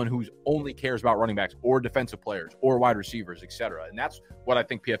someone who's only cares about running backs or defensive players or wide receivers, etc. And that's what I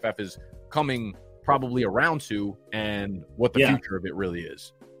think PFF is coming probably around to and what the future of it really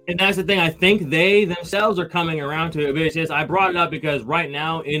is. And that's the thing. I think they themselves are coming around to it. But it's just, I brought it up because right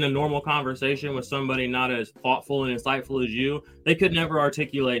now in a normal conversation with somebody not as thoughtful and insightful as you, they could never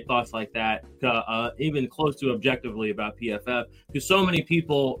articulate thoughts like that, even close to objectively about PFF. Because so many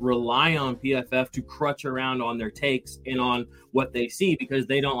people rely on PFF to crutch around on their takes and on what they see because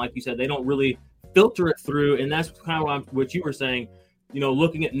they don't, like you said, they don't really filter it through. And that's kind of what you were saying,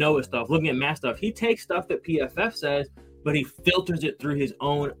 looking at Noah stuff, looking at Matt stuff. He takes stuff that PFF says, but he filters it through his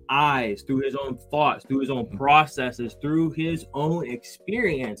own eyes, through his own thoughts, through his own processes, through his own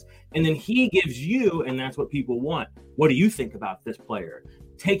experience. And then he gives you, and that's what people want. What do you think about this player?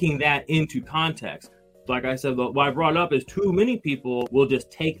 Taking that into context. Like I said, what I brought up is too many people will just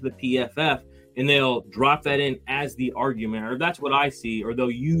take the PFF and they'll drop that in as the argument, or that's what I see, or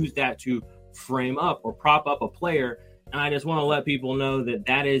they'll use that to frame up or prop up a player. And I just want to let people know that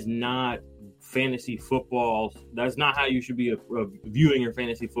that is not fantasy football. That's not how you should be viewing your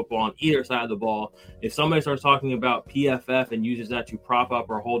fantasy football on either side of the ball. If somebody starts talking about PFF and uses that to prop up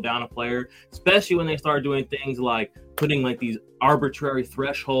or hold down a player, especially when they start doing things like putting like these arbitrary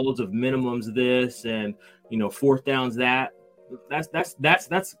thresholds of minimums this and fourth downs that's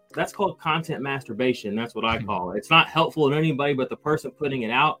called content masturbation. That's what I call it. It's not helpful to anybody but the person putting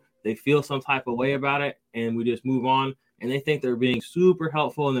it out. They feel some type of way about it and we just move on. And they think they're being super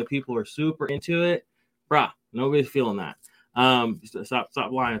helpful and that people are super into it. Bruh, nobody's feeling that.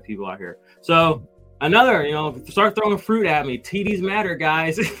 Stop lying to people out here. So another, start throwing fruit at me. TDs matter,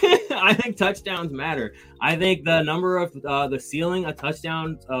 guys. I think touchdowns matter. I think the number of the ceiling a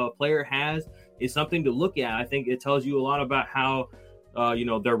touchdown player has is something to look at. I think it tells you a lot about how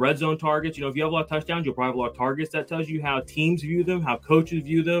their red zone targets. If you have a lot of touchdowns, you'll probably have a lot of targets. That tells you how teams view them, how coaches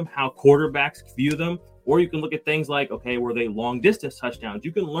view them, how quarterbacks view them. Or you can look at things like, okay, were they long distance touchdowns?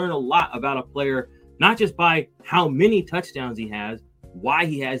 You can learn a lot about a player, not just by how many touchdowns he has, why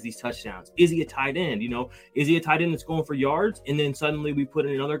he has these touchdowns. Is he a tight end? Is he a tight end that's going for yards? And then suddenly we put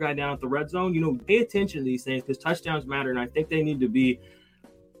in another guy down at the red zone. Pay attention to these things because touchdowns matter. And I think they need to be,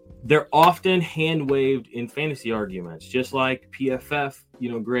 they're often hand waved in fantasy arguments, just like PFF,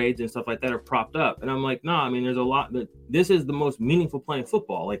 grades and stuff like that are propped up. And I'm like, there's a lot that this is the most meaningful play in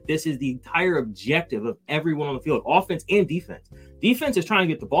football. Like this is the entire objective of everyone on the field, offense and defense. Defense is trying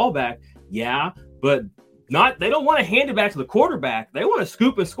to get the ball back. Yeah, but they don't want to hand it back to the quarterback. They want to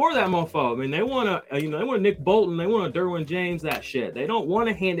scoop and score that mofo. They want to, they want Nick Bolton. They want to Derwin James, that shit. They don't want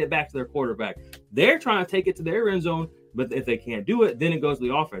to hand it back to their quarterback. They're trying to take it to their end zone. But if they can't do it, then it goes to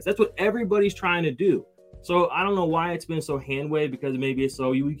the offense. That's what everybody's trying to do. So I don't know why it's been so hand-waved, because maybe it's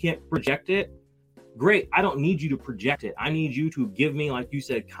so you can't project it. Great. I don't need you to project it. I need you to give me, like you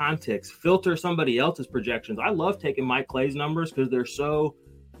said, context, filter somebody else's projections. I love taking Mike Clay's numbers because they're so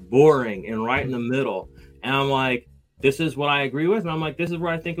boring and right in the middle. And I'm like, this is what I agree with. And I'm like, this is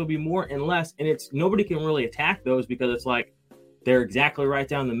where I think it'll be more and less. And it's nobody can really attack those because it's like they're exactly right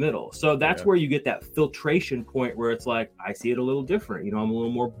down the middle. So that's where you get that filtration point where it's like, I see it a little different. You know, I'm a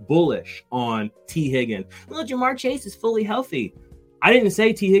little more bullish on T. Higgins. Well, Jamar Chase is fully healthy. I didn't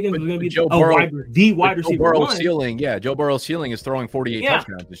say T. Higgins was going to be the wide receiver one. Joe Burrow's ceiling is throwing 48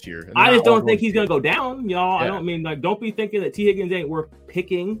 touchdowns this year. I just don't think he's going to go down, y'all. I don't mean, like, don't be thinking that T. Higgins ain't worth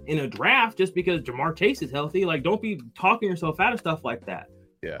picking in a draft just because Jamar Chase is healthy. Like, don't be talking yourself out of stuff like that.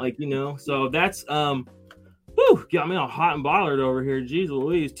 Yeah. Like, you know, so that's, got me all hot and bothered over here. Jeez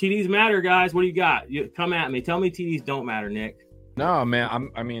Louise. TDs matter, guys. What do you got? Come at me. Tell me TDs don't matter, Nick. No,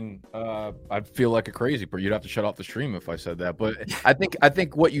 man. I'd feel like a crazy person. You'd have to shut off the stream if I said that. But I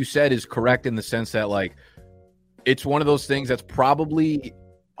think what you said is correct in the sense that, like, it's one of those things that's probably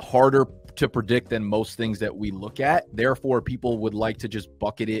harder to predict than most things that we look at. Therefore, people would like to just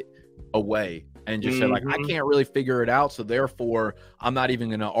bucket it away and just say, like, I can't really figure it out, so therefore I'm not even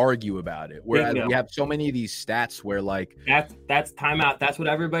going to argue about it. Whereas we have so many of these stats where, like, that's timeout. That's what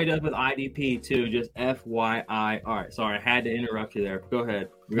everybody does with IDP too. Just FYI. All right, sorry, I had to interrupt you there. Go ahead.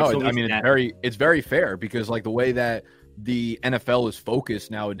 It's very fair because, like, the way that the NFL is focused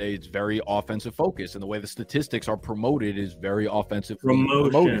nowadays, it's very offensive focused, and the way the statistics are promoted is very offensive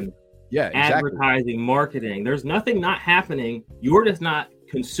promotion. Yeah, exactly. Advertising, marketing. There's nothing not happening. You're just not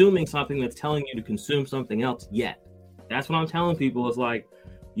consuming something that's telling you to consume something else yet. That's what I'm telling people is, like,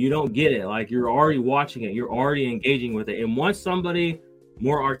 you don't get it. Like, you're already watching it. You're already engaging with it. And once somebody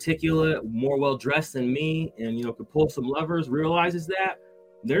more articulate, more well-dressed than me and, you know, could pull some levers, realizes that,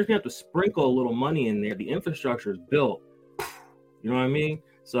 they're going to have to sprinkle a little money in there. The infrastructure is built. You know what I mean?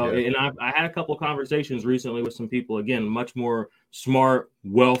 So, and I had a couple of conversations recently with some people, again, much more smart,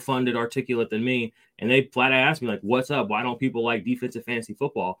 well-funded, articulate than me. And they flat out asked me, like, what's up? Why don't people like defensive fantasy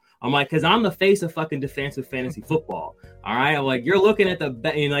football? I'm like, because I'm the face of fucking defensive fantasy football. All right. I'm like, you're looking at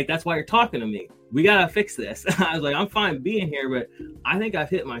like, that's why you're talking to me. We got to fix this. I was like, I'm fine being here, but I think I've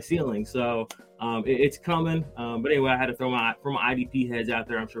hit my ceiling. So it's coming. But anyway, I had to throw my IDP heads out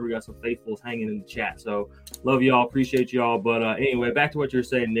there. I'm sure we got some faithfuls hanging in the chat. So love y'all. Appreciate y'all. But anyway, back to what you're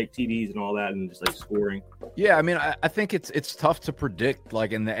saying, Nick, TDs and all that, and just like scoring. Yeah, I mean, I think it's tough to predict,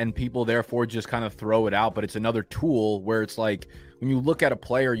 like, and people therefore just kind of throw it out. But it's another tool where it's like, when you look at a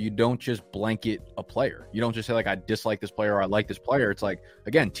player, you don't just blanket a player. You don't just say, like, I dislike this player or I like this player. It's like,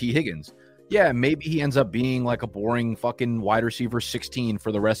 again, T. Higgins. Yeah, maybe he ends up being like a boring fucking wide receiver 16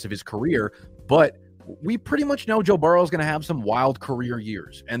 for the rest of his career, but we pretty much know Joe Burrow is going to have some wild career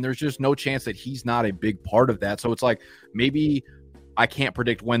years, and there's just no chance that he's not a big part of that. So it's like, maybe I can't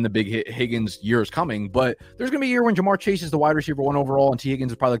predict when the big Higgins year is coming, but there's going to be a year when Jamar Chase is the wide receiver 1 overall and T.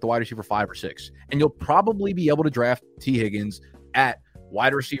 Higgins is probably like the wide receiver 5 or 6, and you'll probably be able to draft T. Higgins at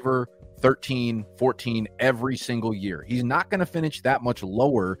wide receiver 13, 14 every single year. He's not going to finish that much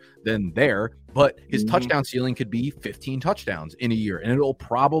lower than there, but his touchdown ceiling could be 15 touchdowns in a year, and it'll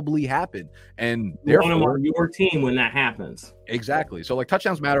probably happen. And therefore, your team when that happens. Exactly. So, like,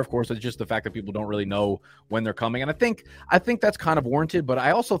 touchdowns matter, of course. It's just the fact that people don't really know when they're coming. And I think that's kind of warranted, but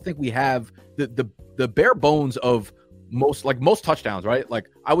I also think we have the bare bones of most touchdowns, right? Like,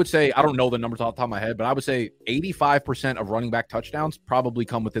 I would say, I don't know the numbers off the top of my head, but I would say 85% of running back touchdowns probably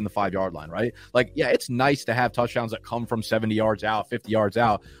come within the 5-yard line, right? Like, yeah, it's nice to have touchdowns that come from 70 yards out, 50 yards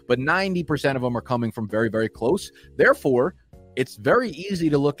out, but 90% of them are coming from very, very close. Therefore, it's very easy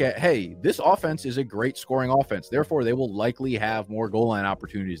to look at, hey, this offense is a great scoring offense. Therefore, they will likely have more goal line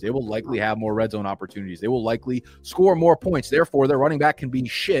opportunities. They will likely have more red zone opportunities. They will likely score more points. Therefore, their running back can be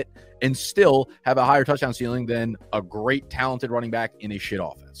shit and still have a higher touchdown ceiling than a great, talented running back in a shit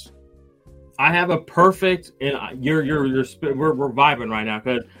offense. I have a perfect, and we're vibing right now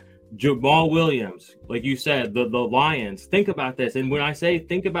because Jamal Williams, like you said, the Lions. Think about this, and when I say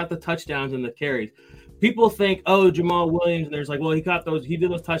think about the touchdowns and the carries, people think, oh, Jamal Williams, and there's like, well, he did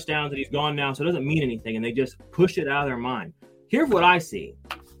those touchdowns and he's gone now, so it doesn't mean anything, and they just push it out of their mind. Here's what I see.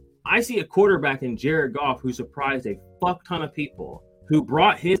 I see a quarterback in Jared Goff who surprised a fuck ton of people, who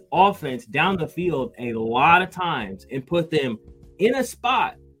brought his offense down the field a lot of times and put them in a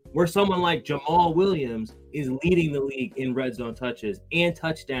spot where someone like Jamal Williams is leading the league in red zone touches and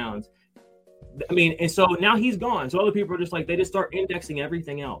touchdowns. I mean, and so now he's gone. So other people are just like, they just start indexing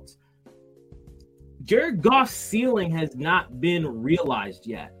everything else. Jared Goff's ceiling has not been realized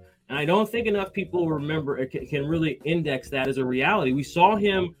yet. And I don't think enough people can really index that as a reality. We saw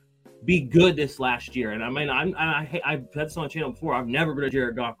him be good this last year. And I mean, I've said this on the channel before. I've never been a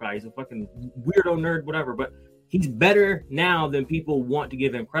Jared Goff guy. He's a fucking weirdo nerd, whatever. But he's better now than people want to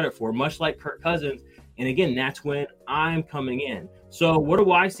give him credit for, much like Kirk Cousins. And again, that's when I'm coming in. So what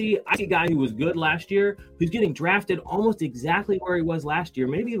do I see? I see a guy who was good last year, who's getting drafted almost exactly where he was last year,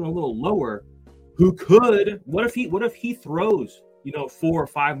 maybe even a little lower, who could, what if he throws, 4 or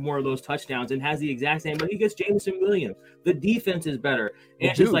 5 more of those touchdowns and has the exact same, but he gets Jameson Williams. The defense is better. And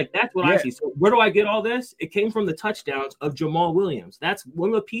it's just like, that's what I see. So where do I get all this? It came from the touchdowns of Jamal Williams. That's one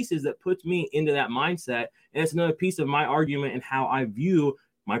of the pieces that puts me into that mindset. And it's another piece of my argument and how I view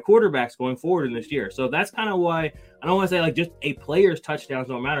my quarterbacks going forward in this year. So that's kind of why I don't want to say like just a player's touchdowns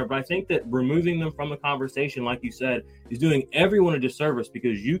don't matter, but I think that removing them from the conversation, like you said, is doing everyone a disservice,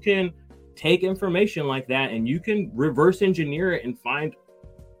 because you can take information like that and you can reverse engineer it and find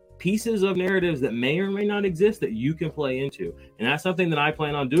pieces of narratives that may or may not exist that you can play into. And that's something that I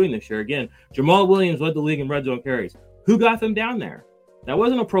plan on doing this year. Again, Jamal Williams led the league in red zone carries. Who got them down there? That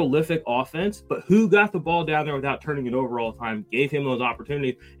wasn't a prolific offense, but who got the ball down there without turning it over all the time, gave him those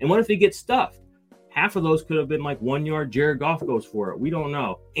opportunities? And what if he gets stuffed? Half of those could have been like 1 yard. Jared Goff goes for it. We don't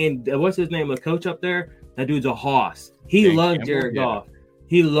know. And what's his name? The coach up there? That dude's a hoss. He loves Jared Goff.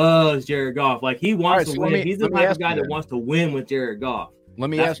 He loves Jared Goff. Like, he wants to win. He's the type of guy that wants to win with Jared Goff.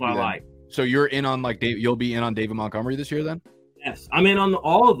 Let me ask you then. So you're in on like Dave? You'll be in on David Montgomery this year then? Yes, I'm in on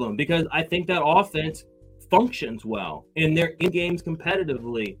all of them, because I think that offense functions well and they're in games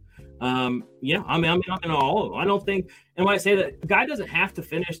competitively. I'm in all of them. I don't think, and when I say that, the guy doesn't have to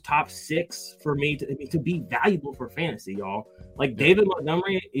finish top 6 for me to be valuable for fantasy, y'all. Like David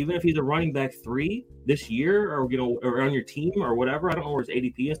Montgomery, even if he's a running back 3 this year, or or on your team or whatever, I don't know where his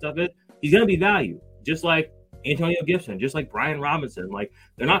ADP and stuff is, he's gonna be valued. Just like Antonio Gibson, just like Brian Robinson. Like,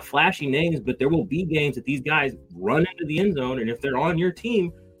 they're not flashy names, but there will be games that these guys run into the end zone, and if they're on your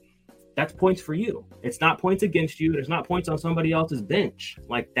team, that's points for you. It's not points against you. There's not points on somebody else's bench.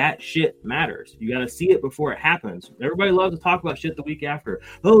 Like, that shit matters. You got to see it before it happens. Everybody loves to talk about shit the week after.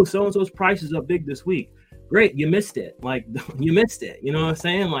 Oh, so-and-so's price is up big this week. Great, you missed it. Like, you missed it. You know what I'm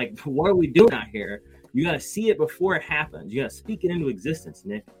saying? Like, what are we doing out here? You got to see it before it happens. You got to speak it into existence,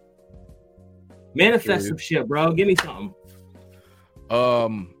 Nick. Manifest some shit, bro. Give me something.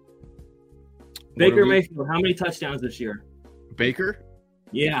 Baker Mayfield, how many touchdowns this year? Baker?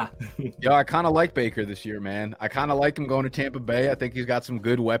 Yeah. Yeah, I kind of like Baker this year, man. I kind of like him going to Tampa Bay. I think he's got some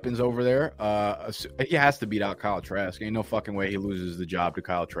good weapons over there. He has to beat out Kyle Trask. Ain't no fucking way he loses the job to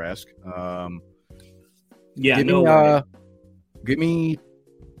Kyle Trask. Give me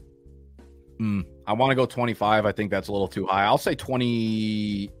I want to go 25. I think that's a little too high. I'll say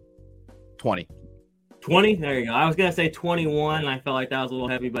 20. 20? There you go. I was going to say 21. I felt like that was a little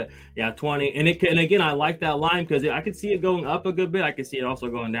heavy, but yeah, 20. And again, I like that line because I could see it going up a good bit. I could see it also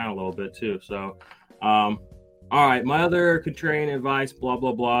going down a little bit too. So, all right. My other contrarian advice, blah,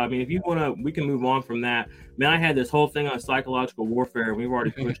 blah, blah. I mean, if you want to, we can move on from that. Man, I had this whole thing on psychological warfare, and we've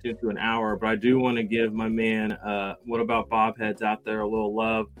already pushed into an hour, but I do want to give my man, What About Bob heads out there, a little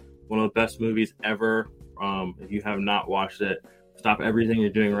love. One of the best movies ever. If you have not watched it, stop everything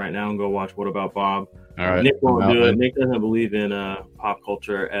you're doing right now and go watch What About Bob. All right. Nick won't do it. Nick doesn't believe in pop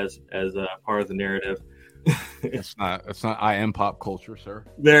culture as part of the narrative. It's not. I am pop culture, sir.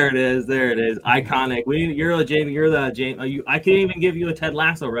 There it is. Iconic. You're the Jamie. I can't even give you a Ted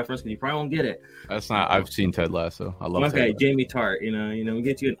Lasso reference because you probably won't get it. That's not. I've seen Ted Lasso. I love. Okay, Jamie Tart. We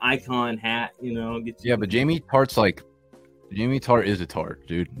get you an icon hat. But Jamie Tart's like. Jamie Tart is a tart,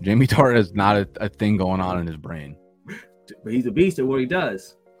 dude. Jamie Tart is not a thing going on in his brain. But he's a beast at what he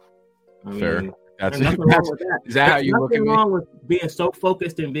does. Fair. That's nothing wrong with that. Is that how you look at me? Nothing wrong with being so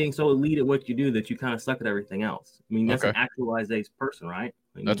focused and being so elite at what you do that you kind of suck at everything else. I mean, that's an actualized person, right?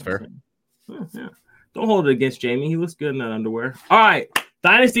 That's fair. Yeah. Don't hold it against Jamie. He looks good in that underwear. All right.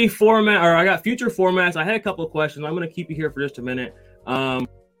 Dynasty format, or I got future formats. I had a couple of questions. I'm going to keep you here for just a minute.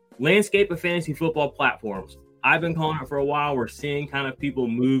 Landscape of fantasy football platforms. I've been calling it for a while. We're seeing kind of people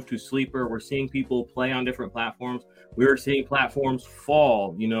move to sleeper. We're seeing people play on different platforms. We're seeing platforms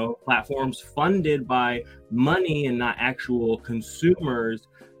fall, platforms funded by money and not actual consumers.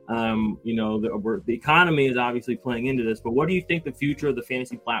 The economy is obviously playing into this, but what do you think the future of the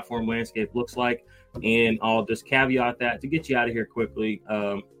fantasy platform landscape looks like? And I'll just caveat that to get you out of here quickly.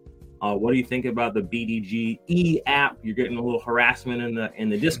 What do you think about the BDGE app? You're getting a little harassment in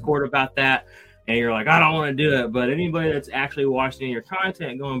the Discord about that. And you're like, I don't want to do it. But anybody that's actually watching your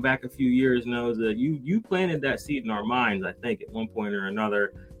content going back a few years knows that you planted that seed in our minds, I think, at one point or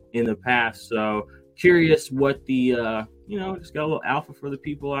another in the past. So curious what the, just got a little alpha for the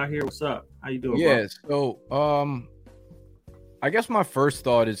people out here. What's up? How you doing, bro? So, I guess my first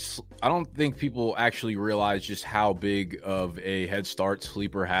thought is I don't think people actually realize just how big of a head start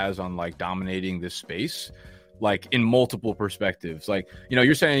Sleeper has on like dominating this space. like in multiple perspectives. Like, you know,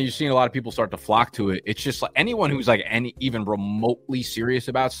 you're saying you're seeing a lot of people start to flock to it. It's just like anyone who's like even remotely serious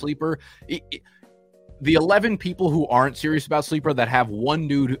about Sleeper, the 11 people who aren't serious about Sleeper that have one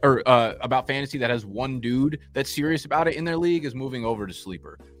dude or about fantasy that has one dude that's serious about it in their league is moving over to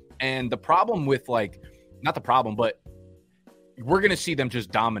Sleeper. And the problem with like, not the problem, but we're going to see them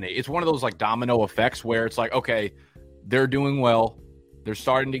just dominate. It's one of those like domino effects where it's like, okay, they're doing well. They're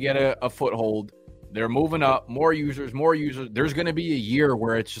starting to get a foothold. They're moving up, more users. There's going to be a year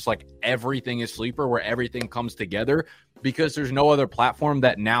where it's just like everything is Sleeper, where everything comes together because there's no other platform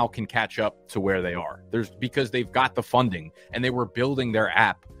that now can catch up to where they are. Because they've got the funding and they were building their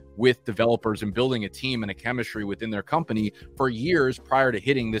app with developers and building a team and a chemistry within their company for years prior to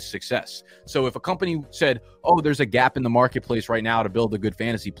hitting this success. So if a company said, oh, there's a gap in the marketplace right now to build a good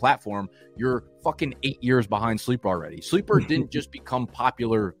fantasy platform, you're fucking 8 years behind Sleeper already. Sleeper didn't just become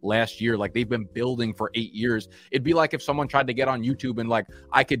popular last year. Like, they've been building for 8 years. It'd be like if someone tried to get on YouTube and like,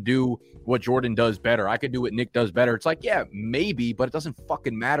 I could do what Jordan does better. I could do what Nick does better. It's like, yeah, maybe, but it doesn't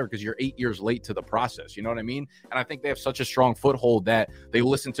fucking matter because you're 8 years late to the process. You know what I mean? And I think they have such a strong foothold that they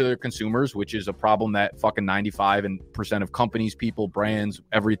listen to their consumers, which is a problem that fucking 95% of companies, people, brands,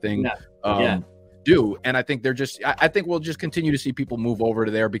 everything, do. And I think I think we'll just continue to see people move over to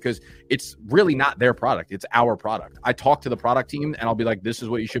there because it's really not their product. It's our product. I talk to the product team and I'll be like, this is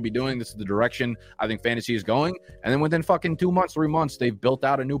what you should be doing. This is the direction I think fantasy is going. And then within fucking 2 months, 3 months, they've built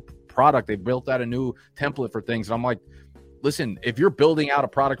out a new product. They've built out a new template for things. And I'm like, listen, if you're building out a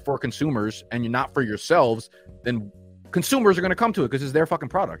product for consumers and you're not for yourselves, then consumers are going to come to it because it's their fucking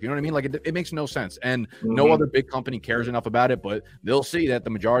product. You know what I mean? Like, it makes no sense. And no other big company cares enough about it, but they'll see that the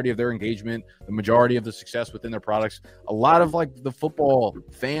majority of their engagement, the majority of the success within their products, a lot of like the football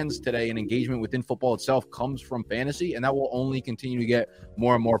fans today and engagement within football itself comes from fantasy, and that will only continue to get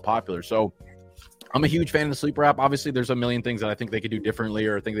more and more popular. So I'm a huge fan of the Sleeper app. Obviously, there's a million things that I think they could do differently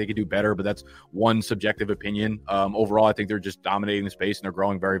or think they could do better, but that's one subjective opinion. Overall, I think they're just dominating the space and they're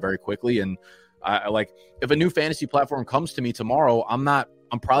growing very, very quickly. And I like, if a new fantasy platform comes to me tomorrow, I'm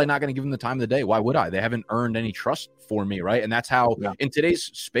probably not going to give them the time of the day. Why would I? They haven't earned any trust for me, right? And that's how in today's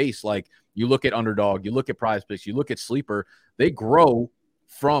space, like, you look at Underdog, you look at Prize Picks, you look at Sleeper, they grow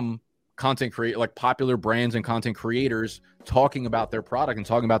from content create, like popular brands and content creators talking about their product and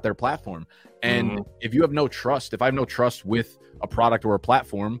talking about their platform. And if you have no trust, if I have no trust with a product or a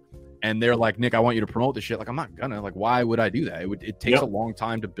platform, and they're like, Nick, I want you to promote this shit, like, I'm not gonna. Like, why would I do that? It takes a long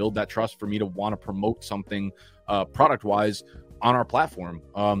time to build that trust for me to want to promote something product wise on our platform.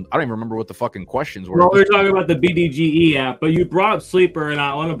 I don't even remember what the fucking questions were. Well, we were talking about the BDGE app, but you brought up Sleeper, and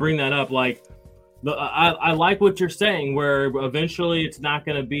I want to bring that up. Like, I like what you're saying, where eventually it's not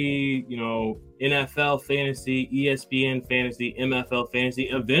going to be, you know, NFL fantasy, ESPN fantasy, MFL fantasy.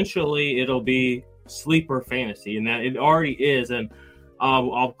 Eventually it'll be Sleeper fantasy, and that it already is. And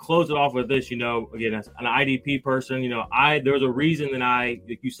I'll close it off with this. You know, again, as an IDP person, you know, there's a reason that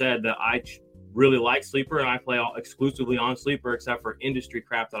like you said, that I really like Sleeper and I play exclusively on Sleeper, except for industry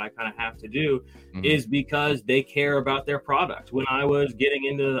crap that I kind of have to do, is because they care about their product. When I was getting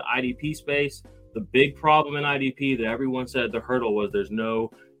into the IDP space, the big problem in IDP that everyone said the hurdle was there's no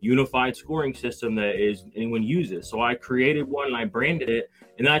unified scoring system that anyone uses. So I created one and I branded it.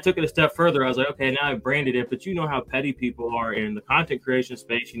 And then I took it a step further. I was like, okay, now I've branded it, but you know how petty people are in the content creation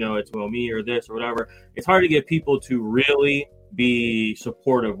space. You know, it's me or this or whatever. It's hard to get people to really be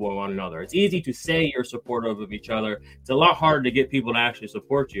supportive of one another. It's easy to say you're supportive of each other. It's a lot harder to get people to actually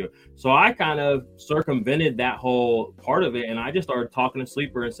support you. So I kind of circumvented that whole part of it. And I just started talking to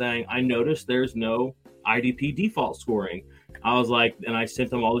Sleeper and saying, I noticed there's no IDP default scoring. I was like, and I sent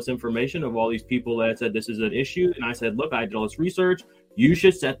them all this information of all these people that said this is an issue. And I said, look, I did all this research. You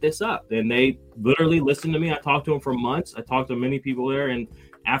should set this up. And they literally listened to me. I talked to them for months. I talked to many people there. And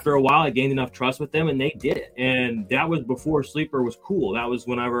after a while, I gained enough trust with them and they did it. And that was before Sleeper was cool. That was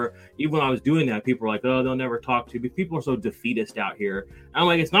whenever, even when I was doing that, people were like, oh, they'll never talk to me. People are so defeatist out here. And I'm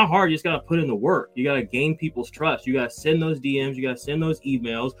like, it's not hard. You just got to put in the work. You got to gain people's trust. You got to send those DMs. You got to send those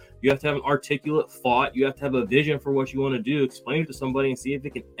emails. You have to have an articulate thought. You have to have a vision for what you want to do. Explain it to somebody and see if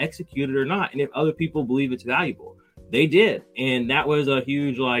they can execute it or not. And if other people believe it's valuable. They did. And that was a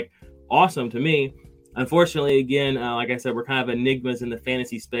huge, awesome to me. Unfortunately, again, like I said, we're kind of enigmas in the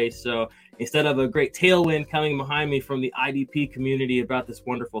fantasy space. So instead of a great tailwind coming behind me from the IDP community about this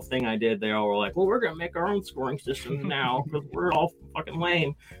wonderful thing I did, they all were like, well, we're going to make our own scoring systems now because we're all fucking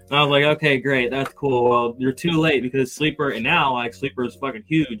lame. And I was like, okay, great. That's cool. Well, you're too late because Sleeper, and now Sleeper is fucking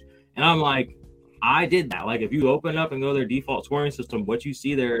huge. And I'm like, I did that. Like if you open up and go to their default scoring system, what you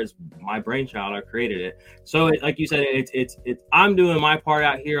see there is my brainchild. I created it. So like you said, it's I'm doing my part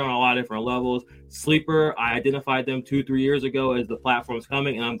out here on a lot of different levels. Sleeper, I identified them 2-3 years ago as the platform's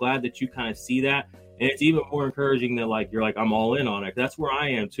coming, and I'm glad that you kind of see that. And it's even more encouraging that like you're like, I'm all in on it. That's where I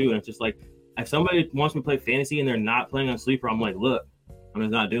am too. And it's just like if somebody wants me to play fantasy and they're not playing on Sleeper, I'm like, look, I'm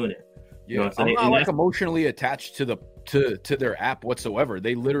just not doing it. You know what I'm saying? I'm not like emotionally attached to their app whatsoever.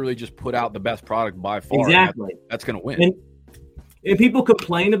 They literally just put out the best product by far. Exactly. That's going to win. And people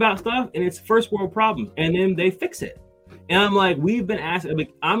complain about stuff, and it's first world problems, and then they fix it. And I'm like, we've been asked.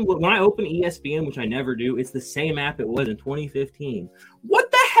 Like, when I open ESPN, which I never do, it's the same app it was in 2015. What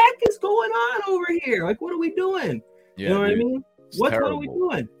the heck is going on over here? Like, what are we doing? Yeah, you know what I mean? What terrible. are we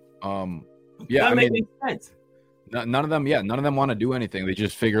doing? Yeah, I mean, make sense. None of them want to do anything. They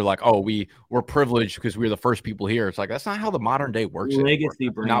just figure like, oh, we're privileged because we're the first people here. It's like that's not how the modern day works. Legacy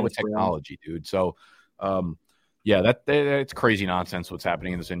brands, not with technology, dude. So, yeah, it's crazy nonsense what's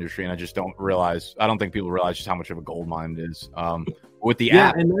happening in this industry, and I don't think people realize just how much of a gold mine it is. With the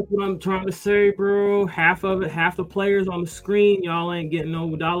app, and that's what I'm trying to say, bro. Half the players on the screen, y'all ain't getting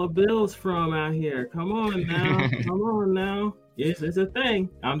no dollar bills from out here. Come on now. Yes, it's a thing.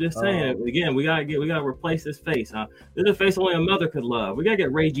 I'm just saying. Again, we gotta replace this face. This is a face only a mother could love. We gotta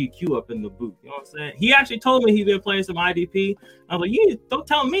get Ray GQ up in the booth. You know what I'm saying? He actually told me he's been playing some IDP. I was like, don't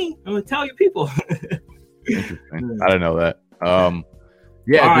tell me. I'm gonna tell your people. Interesting. I didn't know that.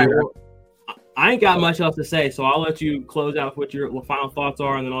 Yeah. All right, well, I ain't got much else to say, so I'll let you close out what your final thoughts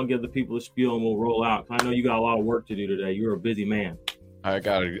are, and then I'll give the people a spiel, and we'll roll out. I know you got a lot of work to do today. You're a busy man.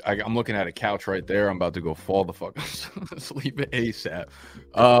 I'm looking at a couch right there. I'm about to go fall the fuck asleep ASAP.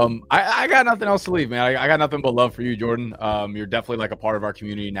 I got nothing else to leave, man. I got nothing but love for you, Jordan. You're definitely like a part of our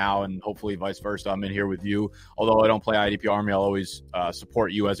community now, and hopefully vice versa. I'm in here with you. Although I don't play IDP Army, I'll always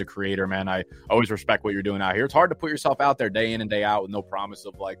support you as a creator, man. I always respect what you're doing out here. It's hard to put yourself out there day in and day out with no promise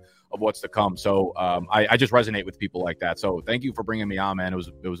of what's to come. So I just resonate with people like that. So thank you for bringing me on, man.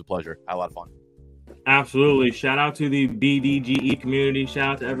 It was a pleasure. I had a lot of fun. Absolutely. Shout out to the BDGE community. Shout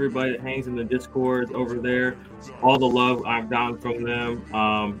out to everybody that hangs in the Discord over there. All the love I've gotten from them.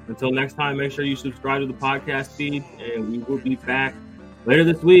 Until next time, make sure you subscribe to the podcast feed, and we will be back later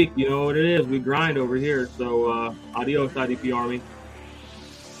this week. You know what it is. We grind over here. So adios, IDP Army.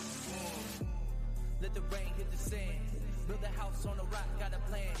 Let the rain hit the sand. Build a house on a rock, got a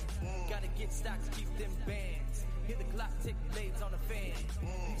plan. Gotta get stocks, keep them bands. Hear the clock tick, blades on a fan.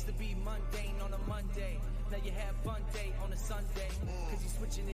 Used to be mundane on a Monday. Now you have fun day on a Sunday. Cause you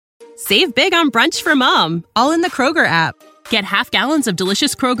switching it. Save big on brunch for mom, all in the Kroger app. Get half gallons of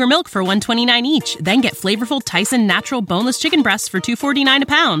delicious Kroger milk for $1.29 each. Then get flavorful Tyson natural boneless chicken breasts for $2.49 a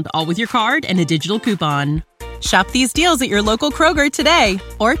pound, all with your card and a digital coupon. Shop these deals at your local Kroger today,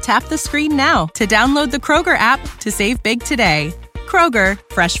 or tap the screen now to download the Kroger app to save big today. Kroger,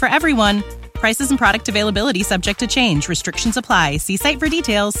 fresh for everyone. Prices and product availability subject to change. Restrictions apply. See site for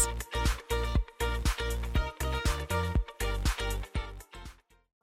details.